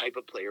 that's the type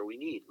of player we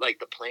need. Like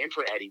the plan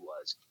for Eddie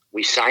was,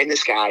 we sign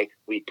this guy,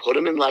 we put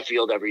him in left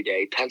field every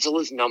day, pencil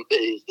his name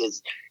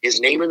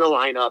in the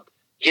lineup,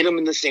 hit him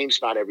in the same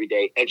spot every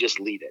day, and just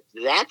leave it.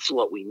 That's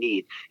what we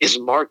need. Is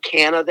Mark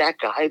Canha that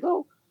guy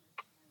though?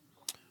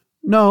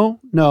 No,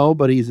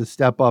 but he's a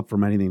step up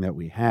from anything that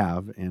we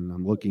have. And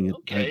I'm looking at,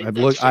 okay,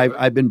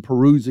 I've been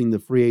perusing the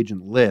free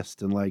agent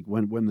list, and like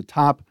when the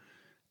top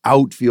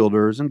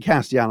outfielders, and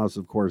Castellanos,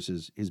 of course,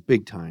 is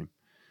big time.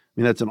 I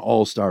mean, that's an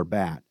all-star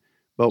bat.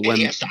 But when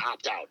he has to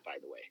opt out, by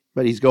the way.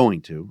 But he's going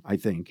to, I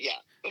think. Yeah.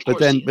 But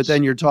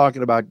then you're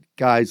talking about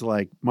guys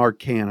like Mark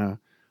Canha,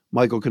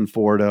 Michael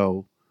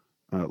Conforto,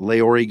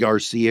 Leori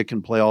Garcia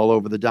can play all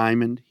over the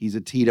diamond. He's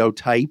a Tito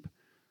type,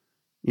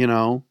 you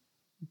know.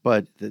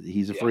 But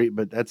he's a free.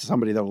 But that's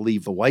somebody that will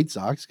leave the White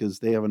Sox because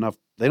they have enough.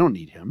 They don't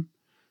need him.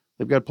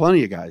 They've got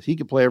plenty of guys. He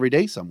could play every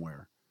day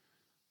somewhere.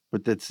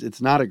 But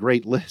it's not a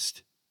great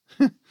list,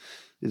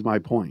 is my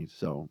point.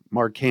 So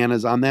Mark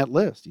Canha's on that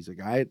list. He's a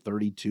guy at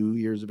 32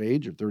 years of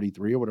age or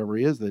 33 or whatever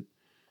he is that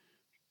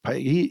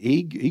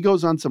he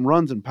goes on some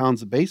runs and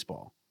pounds the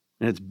baseball,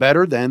 and it's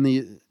better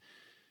than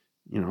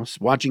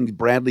watching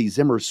Bradley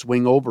Zimmer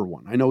swing over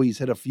one. I know he's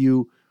hit a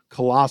few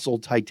colossal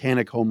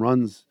Titanic home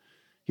runs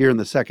here in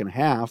the second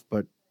half,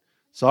 but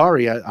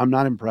sorry, I'm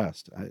not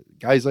impressed.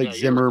 Guys like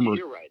Zimmer,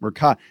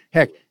 Mercado,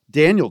 heck,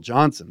 Daniel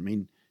Johnson. I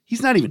mean,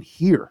 he's not even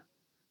here.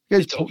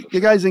 The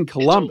guy's in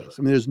Columbus.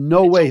 I mean, there's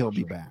no way he'll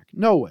be back.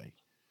 No way.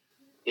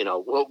 You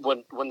know, well,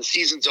 when the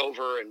season's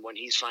over and when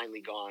he's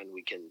finally gone,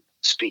 we can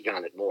speak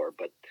on it more.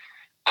 But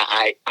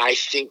I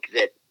think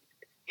that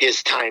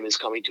his time is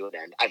coming to an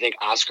end. I think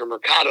Oscar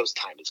Mercado's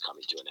time is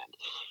coming to an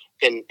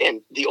end.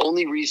 And the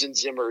only reason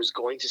Zimmer is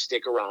going to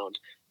stick around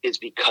is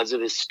because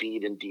of his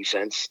speed and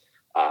defense.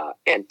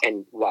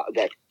 And while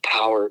that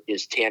power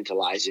is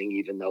tantalizing,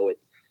 even though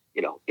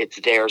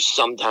it's there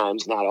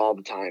sometimes, not all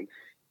the time.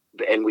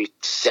 And we've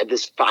said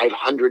this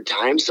 500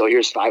 times, so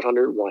here's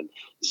 501.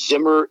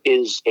 Zimmer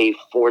is a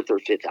fourth or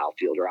fifth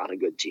outfielder on a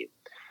good team.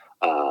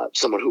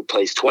 Someone who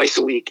plays twice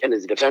a week and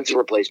is a defensive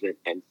replacement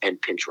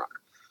and pinch runner.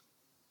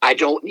 I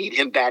don't need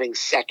him batting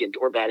second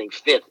or batting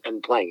fifth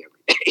and playing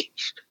every day.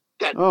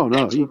 That's what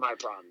my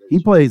problem is. He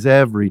plays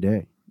every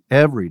day.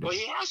 Every day. Well,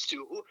 he has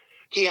to.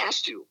 He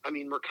has to. I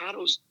mean,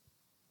 Mercado's,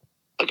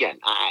 again,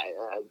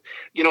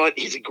 you know what?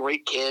 He's a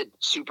great kid,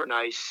 super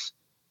nice.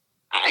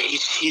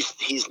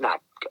 He's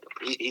not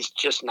good. He's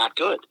just not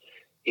good.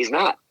 He's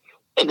not.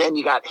 And then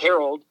you got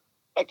Harold.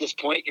 At this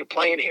point, you're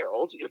playing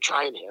Harold. You're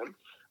trying him.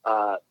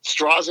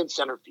 Straw's in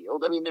center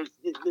field. I mean,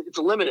 it's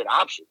limited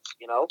options,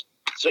 you know.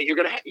 So you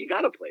got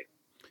to play.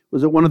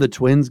 Was it one of the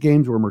Twins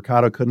games where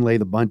Mercado couldn't lay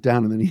the bunt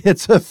down and then he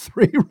hits a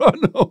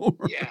 3-run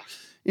homer? Yeah.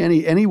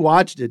 And he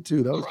watched it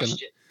too. That was kind of.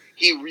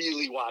 He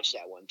really watched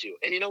that one too.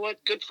 And you know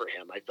what? Good for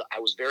him. I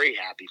was very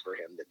happy for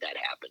him that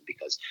happened,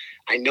 because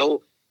I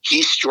know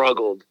he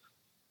struggled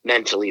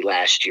mentally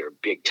last year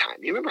big time.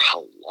 You remember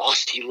how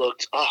lost he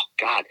looked? Oh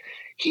God,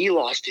 he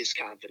lost his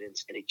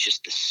confidence, and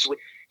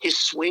his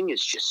swing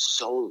is just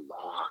so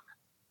long,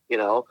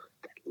 that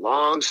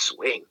long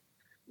swing.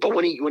 But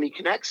when he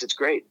connects, it's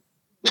great.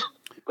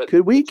 But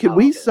could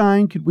we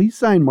sign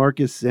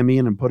Marcus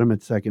Semien and put him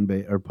at second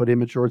base, or put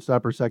him at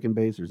shortstop or second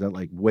base, or is that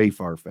like way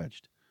far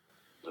fetched?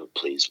 Oh,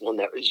 please. Well,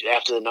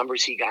 after the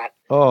numbers he got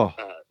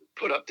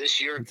put up this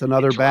year, it's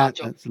another bat.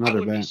 Toronto, That's another I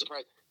wouldn't bat. be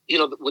surprised.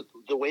 With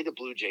the way the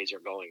Blue Jays are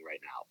going right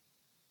now,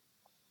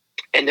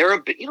 and they're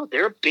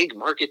a big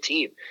market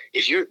team.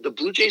 The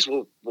Blue Jays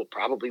will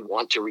probably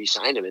want to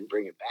re-sign him and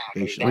bring him back.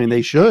 They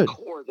should. That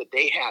core that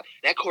they have,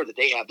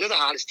 they're the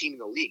hottest team in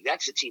the league.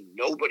 That's the team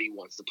nobody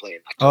wants to play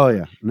in Oh October.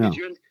 yeah, no.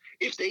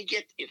 If they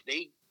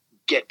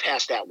get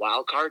past that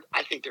wild card,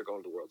 I think they're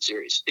going to the World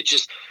Series. It's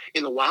just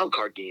in the wild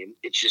card game,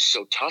 it's just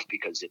so tough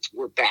because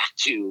we're back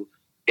to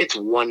it's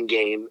one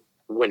game,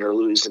 win or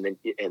lose, and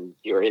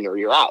you're in or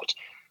you're out.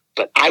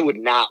 But I would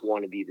not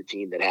want to be the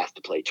team that has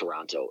to play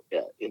Toronto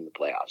in the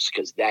playoffs,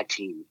 because that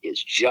team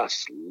is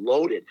just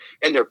loaded,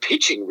 and they're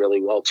pitching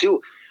really well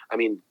too. I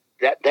mean,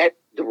 that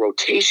the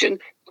rotation,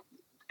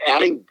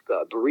 adding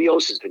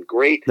Barrios has been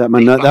great. That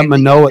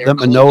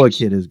Manoah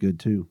kid is good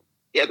too.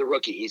 Yeah, the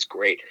rookie, he's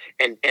great.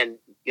 And I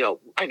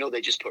know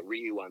they just put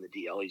Ryu on the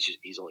DL.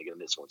 He's only going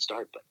to miss one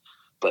start,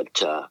 but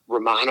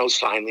Romano's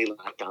finally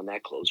locked on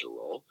that closer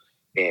role,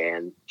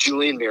 and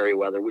Julian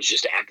Merriweather was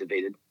just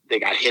activated. They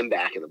got him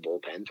back in the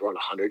bullpen, throwing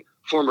 100.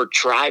 Former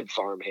Tribe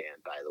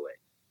farmhand, by the way.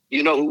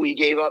 You know who we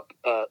gave up?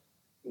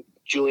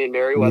 Julian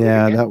Merriweather.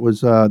 Yeah, again? that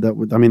was. I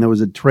mean, there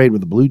was a trade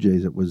with the Blue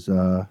Jays. It was.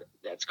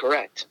 That's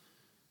correct.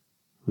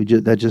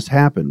 That just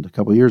happened a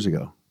couple of years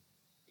ago.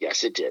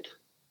 Yes, it did.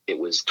 It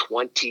was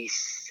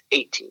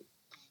 2018.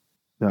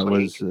 That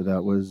was. It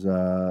was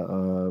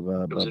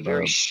a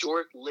very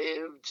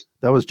short-lived.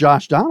 That was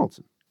Josh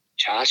Donaldson.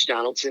 Josh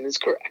Donaldson is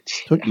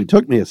correct.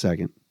 Took me a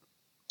second.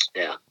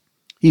 Yeah.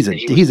 He's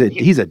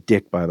a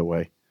dick, by the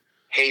way.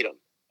 Hate him.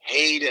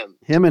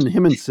 Him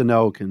and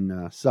Sano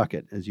can suck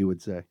it, as you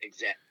would say.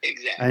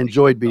 Exactly. I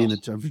enjoyed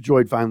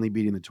finally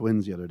beating the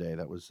Twins the other day.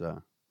 That was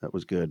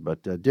good.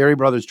 But Dery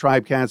Brothers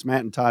Tribecast,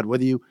 Matt and Todd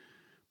with you.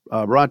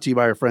 Brought to you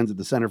by our friends at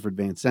the Center for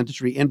Advanced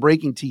Dentistry and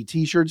Breaking Tea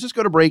t-shirts. Just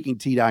go to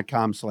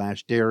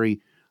breakingtea.com/Dery.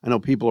 I know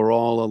people are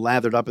all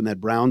lathered up in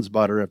that Browns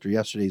butter after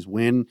yesterday's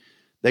win.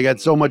 They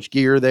got so much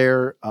gear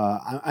there.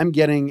 I'm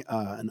getting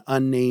an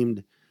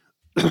unnamed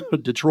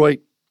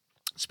Detroit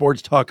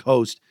sports talk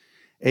host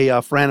a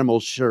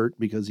Franimal shirt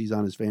because he's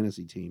on his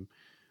fantasy team.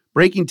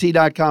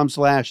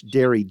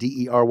 BreakingTea.com/Dery,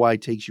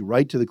 Dery, takes you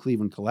right to the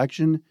Cleveland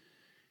collection.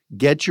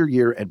 Get your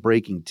gear at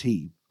Breaking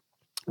Tea.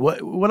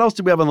 What else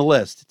do we have on the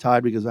list,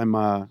 Todd? Because I'm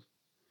my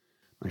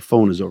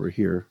phone is over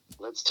here.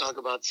 Let's talk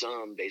about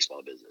some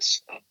baseball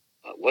business.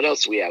 What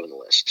else do we have on the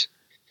list?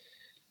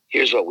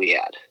 Here's what we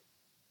had.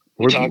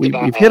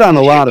 We've hit on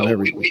a lot of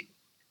everything.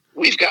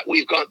 We've gone.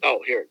 Oh,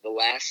 here, the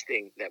last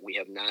thing that we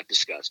have not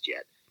discussed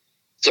yet.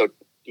 So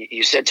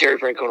you said Terry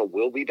Francona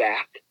will be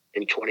back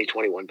in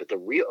 2021, but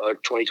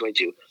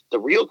 2022. The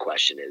real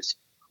question is,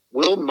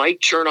 will Mike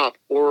Chernoff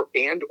or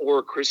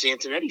Chris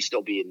Antonetti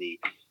still be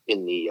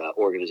in the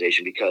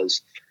organization?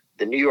 Because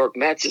the New York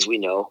Mets, as we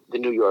know, the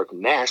New York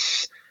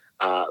mess,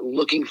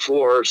 looking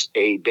for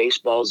a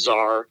baseball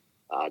czar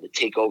to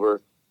take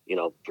over,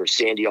 for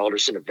Sandy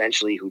Alderson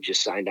eventually, who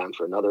just signed on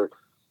for another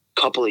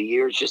couple of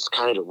years, just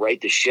kind of to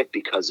right the ship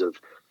because of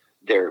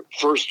their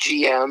first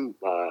GM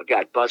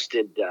got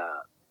busted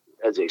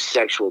as a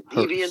sexual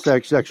deviant,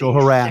 sexual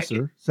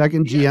harasser.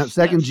 Second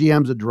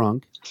GM's a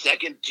drunk.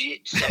 Second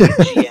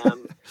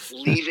GM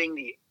leaving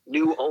the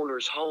new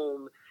owner's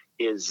home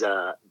is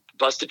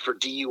busted for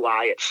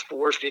DUI at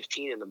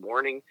 4:15 in the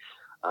morning.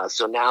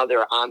 So now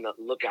they're on the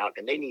lookout,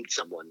 and they need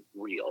someone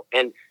real.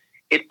 And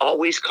it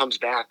always comes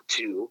back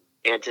to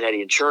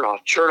Antonetti and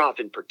Chernoff. Chernoff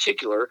in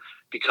particular,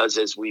 because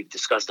as we've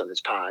discussed on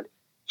this pod,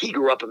 he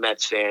grew up a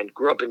Mets fan,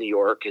 grew up in New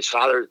York. His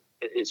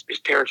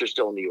parents are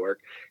still in New York,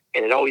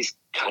 and it always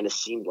kind of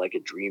seemed like a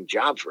dream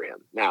job for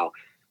him. Now,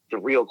 the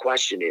real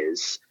question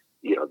is,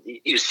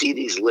 you see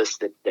these lists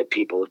that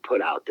people have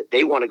put out that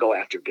they want to go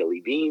after Billy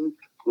Beane,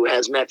 who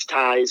has Mets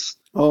ties.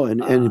 Oh,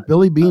 and if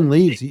Billy Beane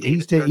leaves,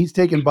 he's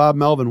taking Bob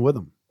Melvin with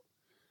him.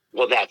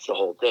 Well, that's the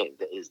whole thing.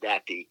 Is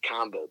that the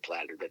combo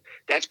platter?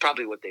 That's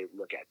probably what they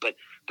look at. But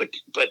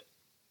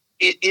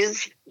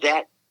is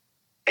that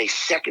a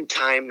second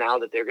time now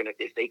that they're gonna,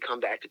 if they come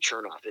back to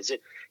Chernoff? Is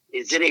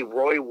it a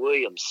Roy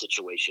Williams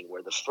situation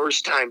where the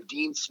first time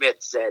Dean Smith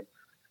said,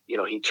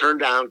 he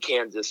turned down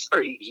Kansas,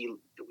 or he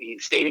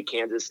stayed in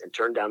Kansas and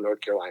turned down North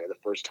Carolina the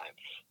first time,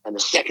 and the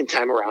second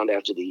time around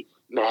after the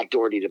Matt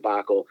Doherty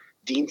debacle,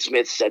 Dean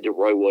Smith said to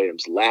Roy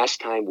Williams, "Last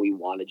time we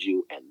wanted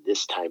you, and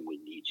this time we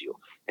need you,"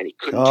 and he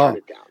couldn't turn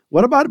it down.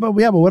 What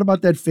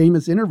about that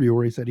famous interview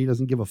where he said he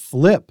doesn't give a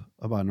flip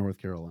about North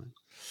Carolina?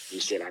 He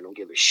said, I don't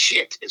give a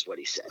shit, is what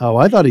he said. Oh,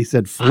 I thought he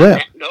said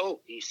flip. No,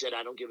 he said,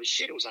 I don't give a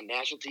shit. It was on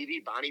national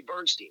TV, Bonnie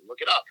Bernstein. Look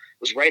it up.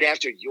 It was right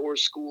after your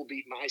school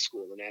beat my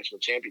school in the national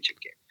championship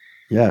game.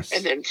 Yes.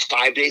 And then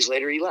 5 days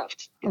later, he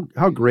left.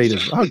 How great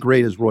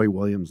is Roy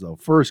Williams, though?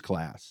 First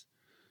class.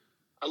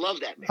 I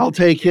love that man. I'll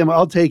take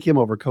him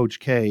over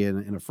Coach K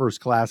in a first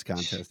class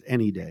contest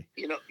any day.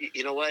 You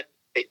know what?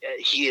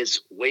 He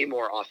is way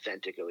more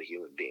authentic of a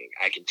human being.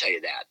 I can tell you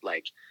that.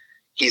 Like,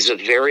 he's a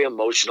very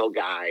emotional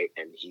guy,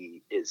 and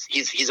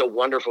he's a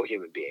wonderful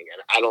human being.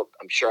 And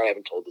I'm sure I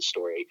haven't told the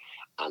story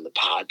on the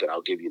pod, but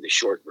I'll give you the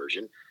short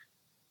version.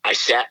 I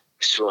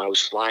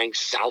was flying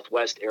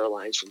Southwest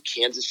Airlines from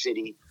Kansas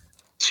City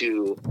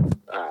to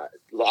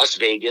Las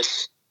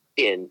Vegas.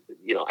 I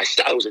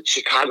was at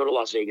Chicago to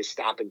Las Vegas,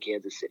 stop in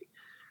Kansas City,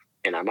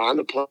 and I'm on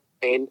the plane,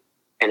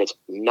 and it's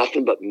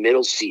nothing but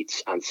middle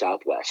seats on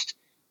Southwest.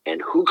 And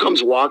who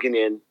comes walking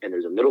in? And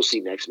there's a middle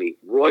seat next to me,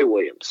 Roy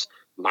Williams,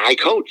 my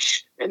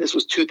coach. And this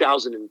was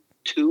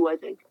 2002, I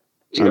think.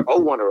 It was either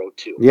 01 or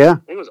 02. Yeah. I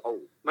think it was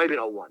might have been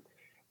 01.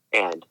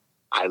 And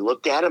I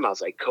looked at him. I was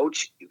like,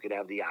 Coach, you could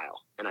have the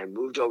aisle. And I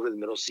moved over to the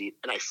middle seat,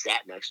 and I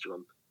sat next to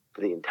him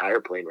for the entire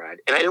plane ride.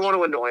 And I didn't want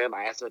to annoy him.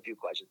 I asked him a few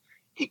questions.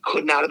 He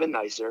could not have been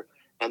nicer.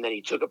 And then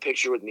he took a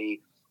picture with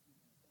me.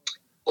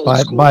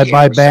 By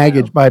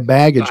baggage claim. By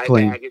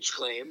baggage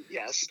claim,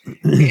 yes.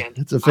 And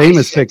it's a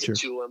famous picture. I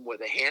sent it to him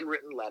with a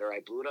handwritten letter. I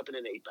blew it up in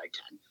an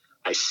 8x10.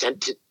 I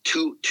sent it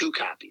two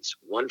copies,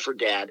 one for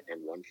Dad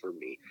and one for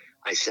me.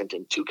 I sent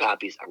him 2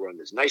 copies. I wrote him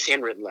this nice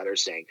handwritten letter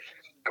saying,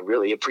 I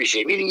really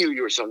appreciate meeting you.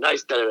 You were so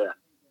nice.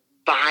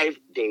 5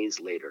 days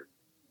later,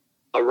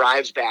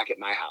 arrives back at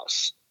my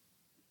house.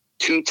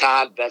 To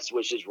Todd, best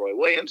wishes, Roy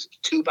Williams.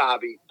 To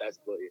Bobby,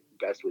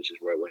 best wishes,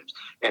 Roy Williams.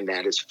 And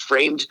that is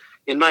framed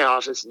in my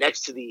office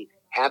next to the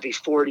happy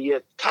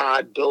 40th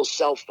Todd Bill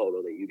Self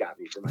photo that you got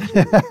me for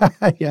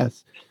my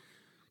Yes.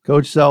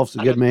 Coach Self's a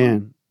good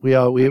man. We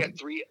got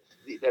 3.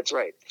 That's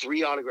right.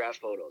 3 autograph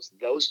photos.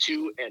 Those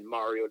 2 and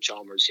Mario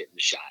Chalmers hitting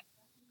the shot.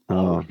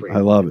 Oh, I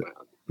love it.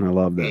 I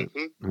love that.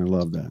 Mm-hmm. I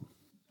love that.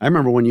 I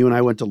remember when you and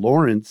I went to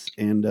Lawrence,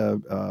 and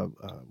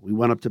we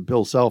went up to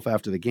Bill Self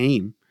after the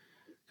game,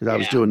 because I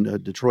was doing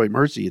Detroit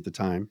Mercy at the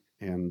time,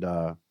 and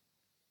I'm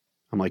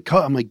like,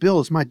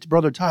 Bill, it's my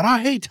brother Todd.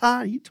 Oh, hey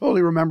Todd, he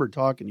totally remembered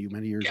talking to you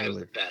many years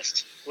earlier. The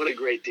best. What a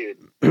great dude.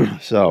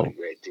 So what a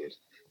great dude.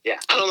 Yeah,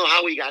 I don't know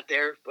how we got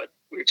there, but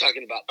we were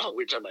talking about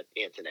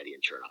Antonetti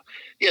and Chernoff.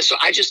 Yeah, so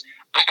I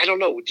don't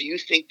know. Do you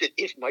think that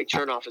if Mike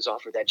Chernoff is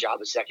offered that job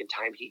a second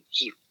time,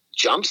 he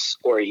jumps,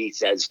 or he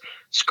says,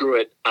 screw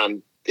it,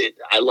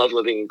 I love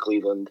living in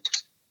Cleveland,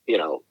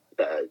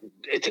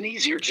 it's an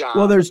easier job.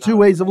 Well, there's 2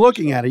 ways of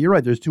looking at it. You're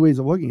right. There's 2 ways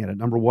of looking at it.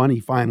 Number 1, he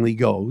finally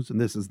goes,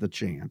 and this is the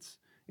chance,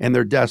 and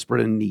they're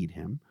desperate and need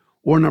him.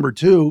 Or number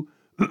 2,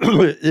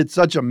 it's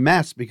such a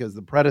mess because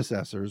the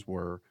predecessors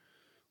were,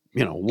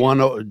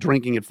 one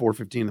drinking at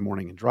 4:15 in the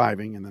morning and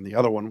driving, and then the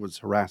other one was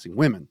harassing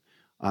women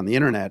on the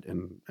internet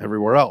and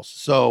everywhere else.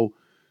 So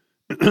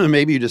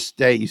maybe you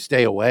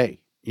stay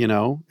away,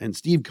 And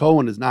Steve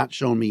Cohen has not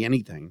shown me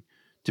anything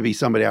to be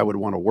somebody I would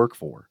want to work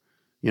for,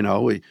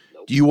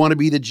 Do you want to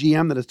be the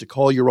GM that has to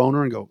call your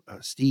owner and go,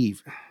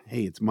 Steve,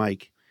 hey, it's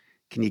Mike.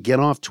 Can you get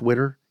off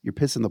Twitter? You're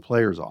pissing the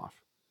players off.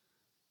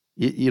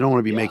 You don't want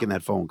to be making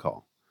that phone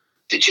call.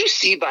 Did you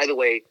see, by the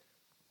way,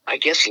 I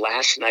guess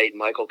last night,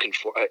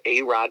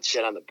 A-Rod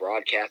said on the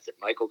broadcast that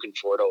Michael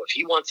Conforto, if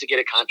he wants to get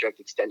a contract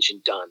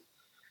extension done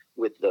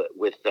with the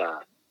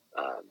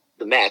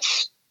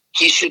Mets,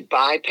 he should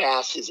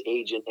bypass his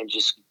agent and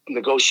just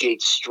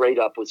negotiate straight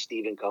up with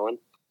Stephen Cohen.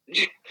 Did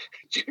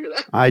you hear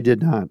that? I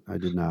did not.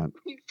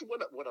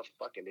 What a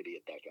fucking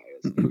idiot that guy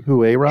is.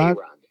 Who, A-Rod?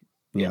 A-Rod.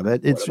 Yeah,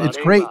 it's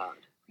great.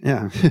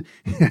 Yeah.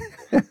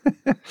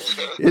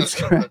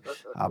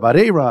 How about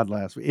A-Rod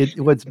last week?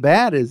 What's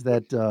bad is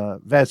that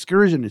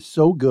Vasgersian is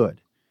so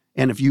good.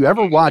 And if you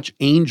ever watch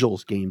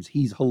Angels games,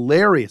 he's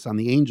hilarious on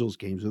the Angels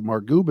games with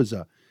Mark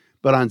Gubiza.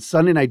 But on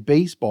Sunday Night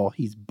Baseball,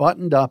 he's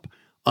buttoned up,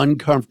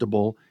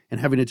 uncomfortable, and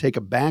having to take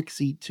a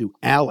backseat to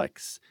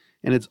Alex.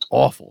 And it's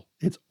awful.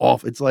 It's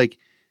awful. It's like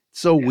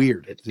so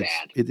weird. It's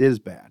bad. It is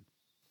bad.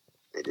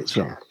 It is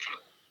bad.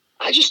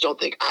 I just don't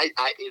think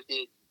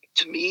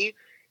to me,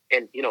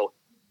 and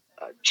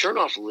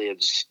Chernoff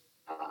lives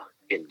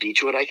in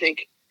Beechwood, I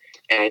think,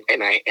 and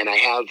I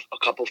have a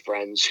couple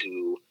friends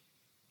who,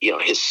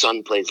 his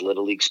son plays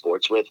Little League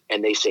sports with,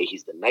 and they say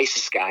he's the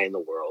nicest guy in the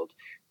world,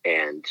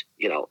 and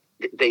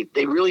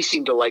they really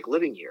seem to like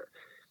living here.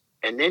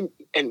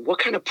 And what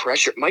kind of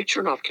pressure? Mike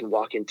Chernoff can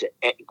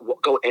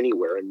go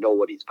anywhere and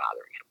nobody's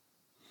bothering him.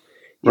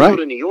 You go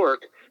to New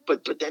York,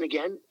 but then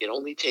again, it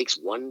only takes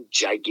one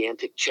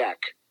gigantic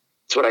check.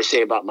 That's what I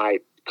say about my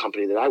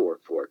company that I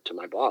work for to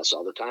my boss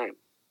all the time.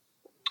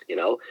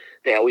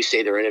 They always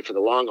say they're in it for the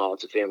long haul.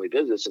 It's a family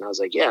business. And I was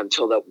like, yeah,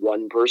 until that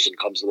one person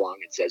comes along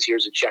and says,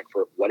 here's a check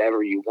for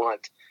whatever you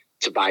want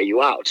to buy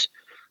you out.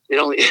 It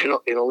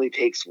only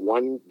takes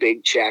one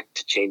big check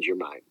to change your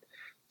mind.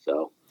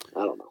 So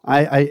I don't know.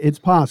 It's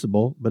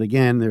possible, but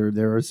again,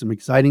 there are some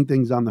exciting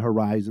things on the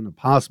horizon. A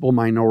possible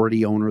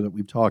minority owner that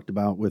we've talked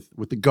about with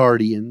the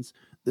Guardians,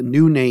 the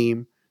new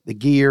name, the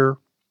gear,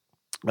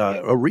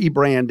 a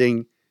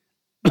rebranding,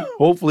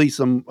 hopefully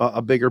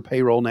a bigger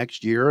payroll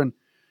next year, and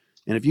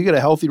if you get a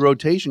healthy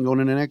rotation going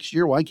into next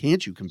year, why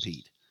can't you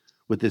compete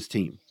with this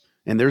team?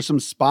 And there's some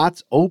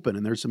spots open,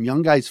 and there's some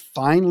young guys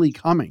finally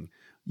coming,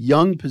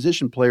 young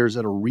position players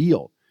that are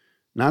real,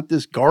 not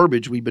this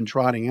garbage we've been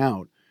trotting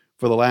out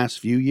for the last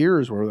few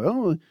years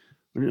where,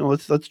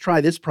 let's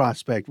try this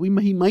prospect.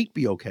 He might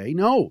be okay.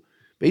 No.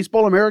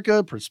 Baseball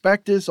America,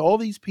 Prospectus, all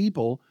these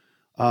people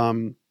are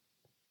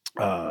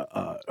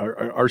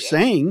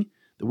saying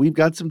that we've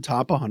got some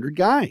top 100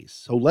 guys.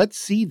 So let's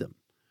see them.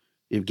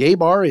 If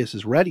Gabe Arias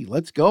is ready,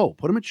 let's go.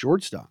 Put him at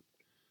shortstop.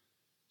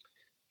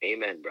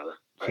 Amen, brother.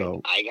 All So,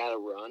 right, I got to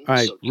run. All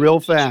right, so real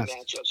fast.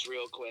 Matchups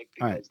real quick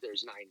because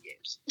there's 9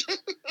 games.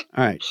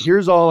 All right,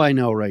 here's all I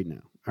know right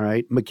now. All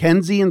right,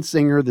 McKenzie and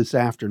Singer this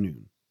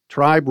afternoon.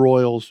 Tribe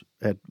Royals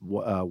at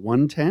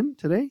 1:10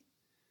 today?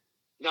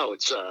 No,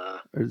 it's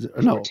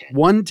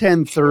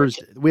 1:10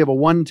 Thursday. We have a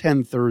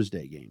 1:10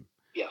 Thursday game.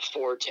 Yeah,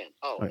 4:10.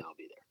 Oh, and I'll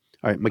be there.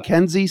 All right,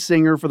 McKenzie,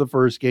 Singer for the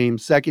first game.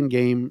 Second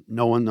game,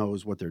 no one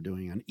knows what they're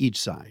doing on each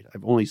side.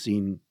 I've only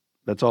seen,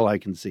 that's all I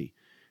can see.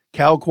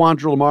 Cal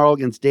Quantrill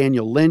against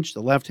Daniel Lynch,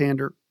 the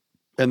left-hander.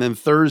 And then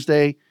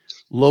Thursday,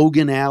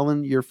 Logan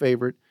Allen, your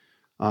favorite.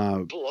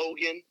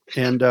 Logan.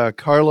 And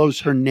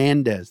Carlos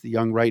Hernandez, the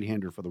young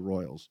right-hander for the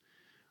Royals.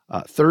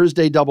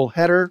 Thursday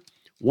doubleheader.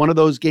 One of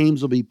those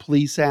games will be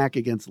Plesac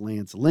against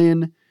Lance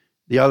Lynn.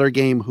 The other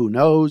game, who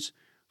knows?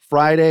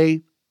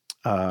 Friday.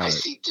 I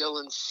see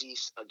Dylan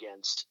Cease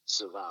against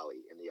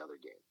Savali in the other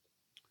game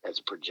as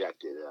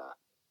projected.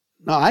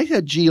 No, I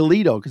had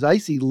Giolito because I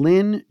see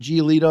Lynn,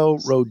 Giolito,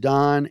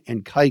 Rodon,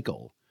 and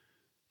Keuchel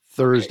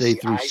Thursday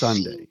through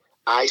Sunday.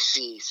 I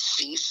see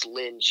Cease,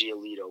 Lynn,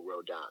 Giolito,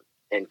 Rodon,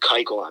 and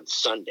Keuchel on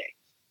Sunday.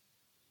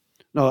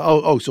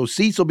 No, so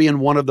Cease will be in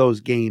one of those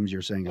games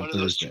you're saying on Thursday. One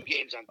of those 2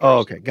 games on Thursday. Oh,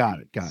 okay, got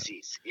it.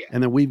 Cease, yeah.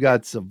 And then we've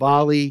got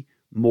Savali,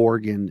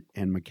 Morgan,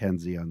 and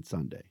McKenzie on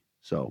Sunday.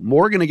 So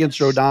Morgan against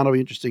Rodon will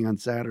be interesting on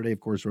Saturday. Of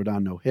course,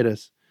 Rodon no hit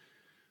us.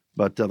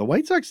 But the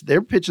White Sox,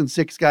 they're pitching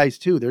 6 guys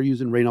too. They're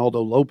using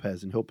Reynaldo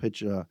Lopez, and he'll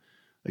pitch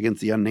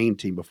against the unnamed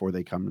team before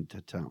they come into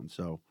town.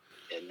 So,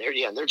 and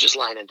they're just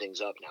lining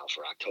things up now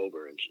for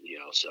October, and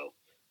so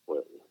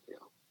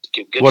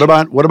good. What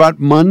about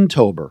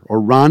Muntober or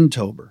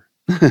Rontober?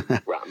 Yeah,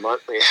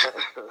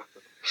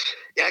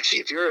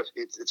 actually,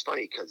 it's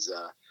funny because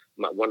a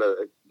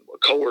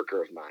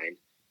coworker of mine,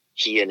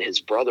 he and his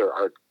brother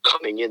are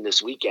coming in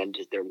this weekend.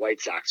 They're White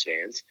Sox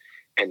fans.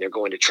 And they're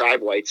going to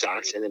Tribe White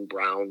Sox and then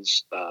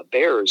Browns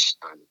Bears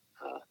on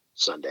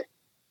Sunday.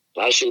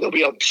 I'm sure there'll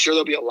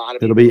be a lot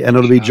of. It'll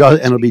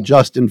be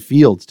Justin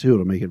Fields too.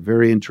 It'll make it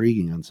very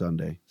intriguing on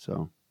Sunday.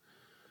 So.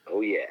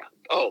 Oh yeah.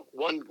 Oh,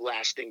 one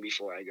last thing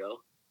before I go.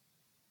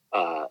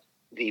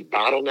 The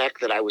bottleneck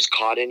that I was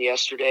caught in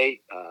yesterday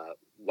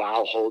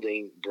while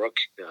holding Brooke,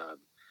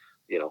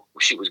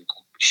 she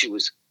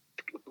was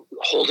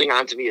holding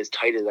on to me as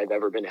tight as I've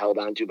ever been held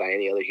onto by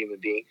any other human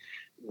being,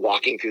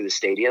 walking through the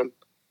stadium.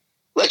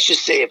 Let's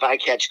just say if I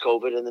catch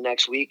COVID in the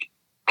next week,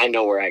 I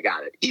know where I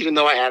got it. Even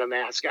though I had a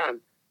mask on,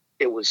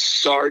 it was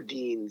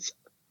sardines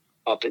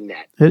up in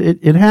that.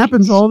 It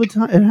happens all the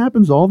time. It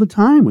happens all the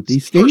time with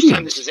these stadiums. First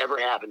time this has ever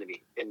happened to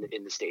me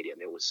in the stadium.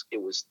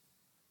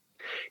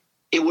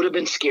 It would have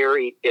been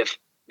scary if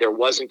there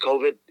wasn't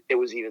COVID. It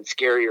was even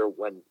scarier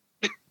when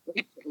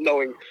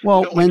knowing.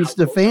 When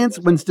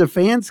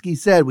Stefanski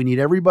said we need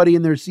everybody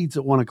in their seats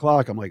at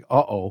 1:00, I'm like,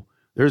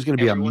 there's going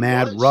to be a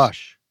mad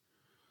rush.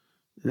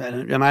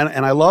 And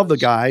I love the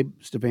guy.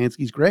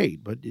 Stefanski's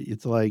great, but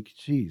it's like,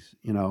 geez,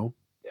 Yeah.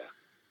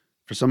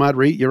 For some odd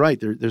reason, you're right.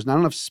 There's not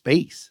enough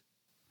space.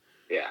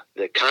 Yeah,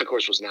 the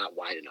concourse was not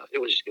wide enough.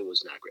 It was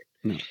not great.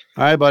 No.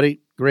 All right,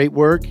 buddy. Great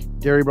work,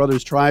 Dery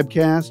Brothers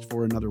Tribecast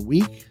for another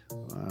week.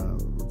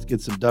 Let's get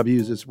some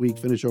W's this week.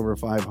 Finish over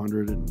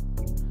 500 and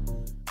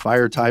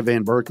fire Ty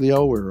Van Berkeley.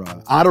 We're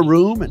out of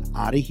room and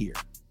out of here.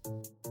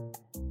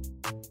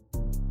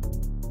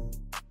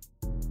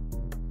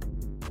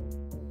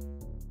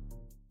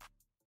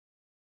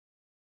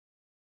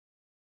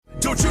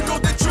 Don't you know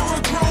that you're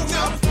a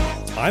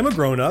grown-up? I'm a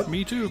grown-up.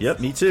 Me too.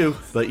 Yep, me too.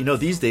 But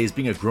these days,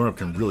 being a grown-up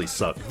can really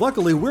suck.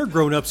 Luckily, we're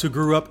grown-ups who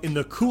grew up in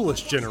the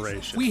coolest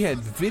generation. We had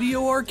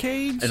video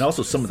arcades. And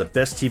also some of the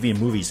best TV and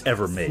movies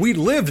ever made. We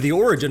lived the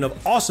origin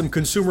of awesome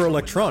consumer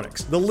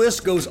electronics. The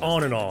list goes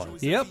on and on.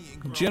 Yep,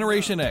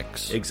 Generation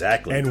X.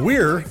 Exactly. And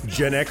we're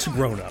Gen X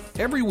grown-up.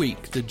 Every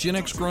week, the Gen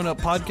X Grown Up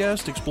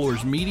podcast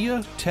explores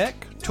media,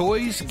 tech,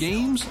 toys,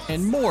 games,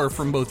 and more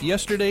from both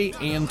yesterday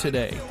and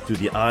today. Through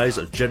the eyes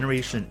of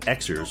Generation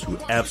Xers who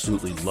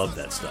absolutely love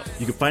that stuff.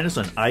 You can find us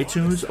on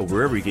iTunes or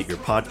wherever you get your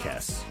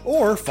podcasts.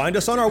 Or find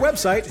us on our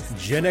website,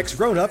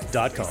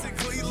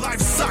 genxgrownup.com. Life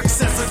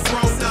sucks as a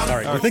grown-up. All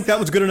right, you think that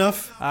was good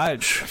enough? I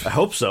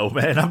hope so,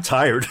 man. I'm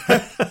tired.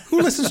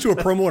 Who listens to a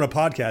promo on a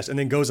podcast and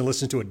then goes and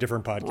listens to a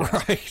different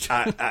podcast?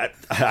 Right.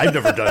 I've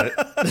never done it.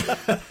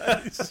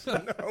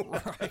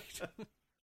 No. Right.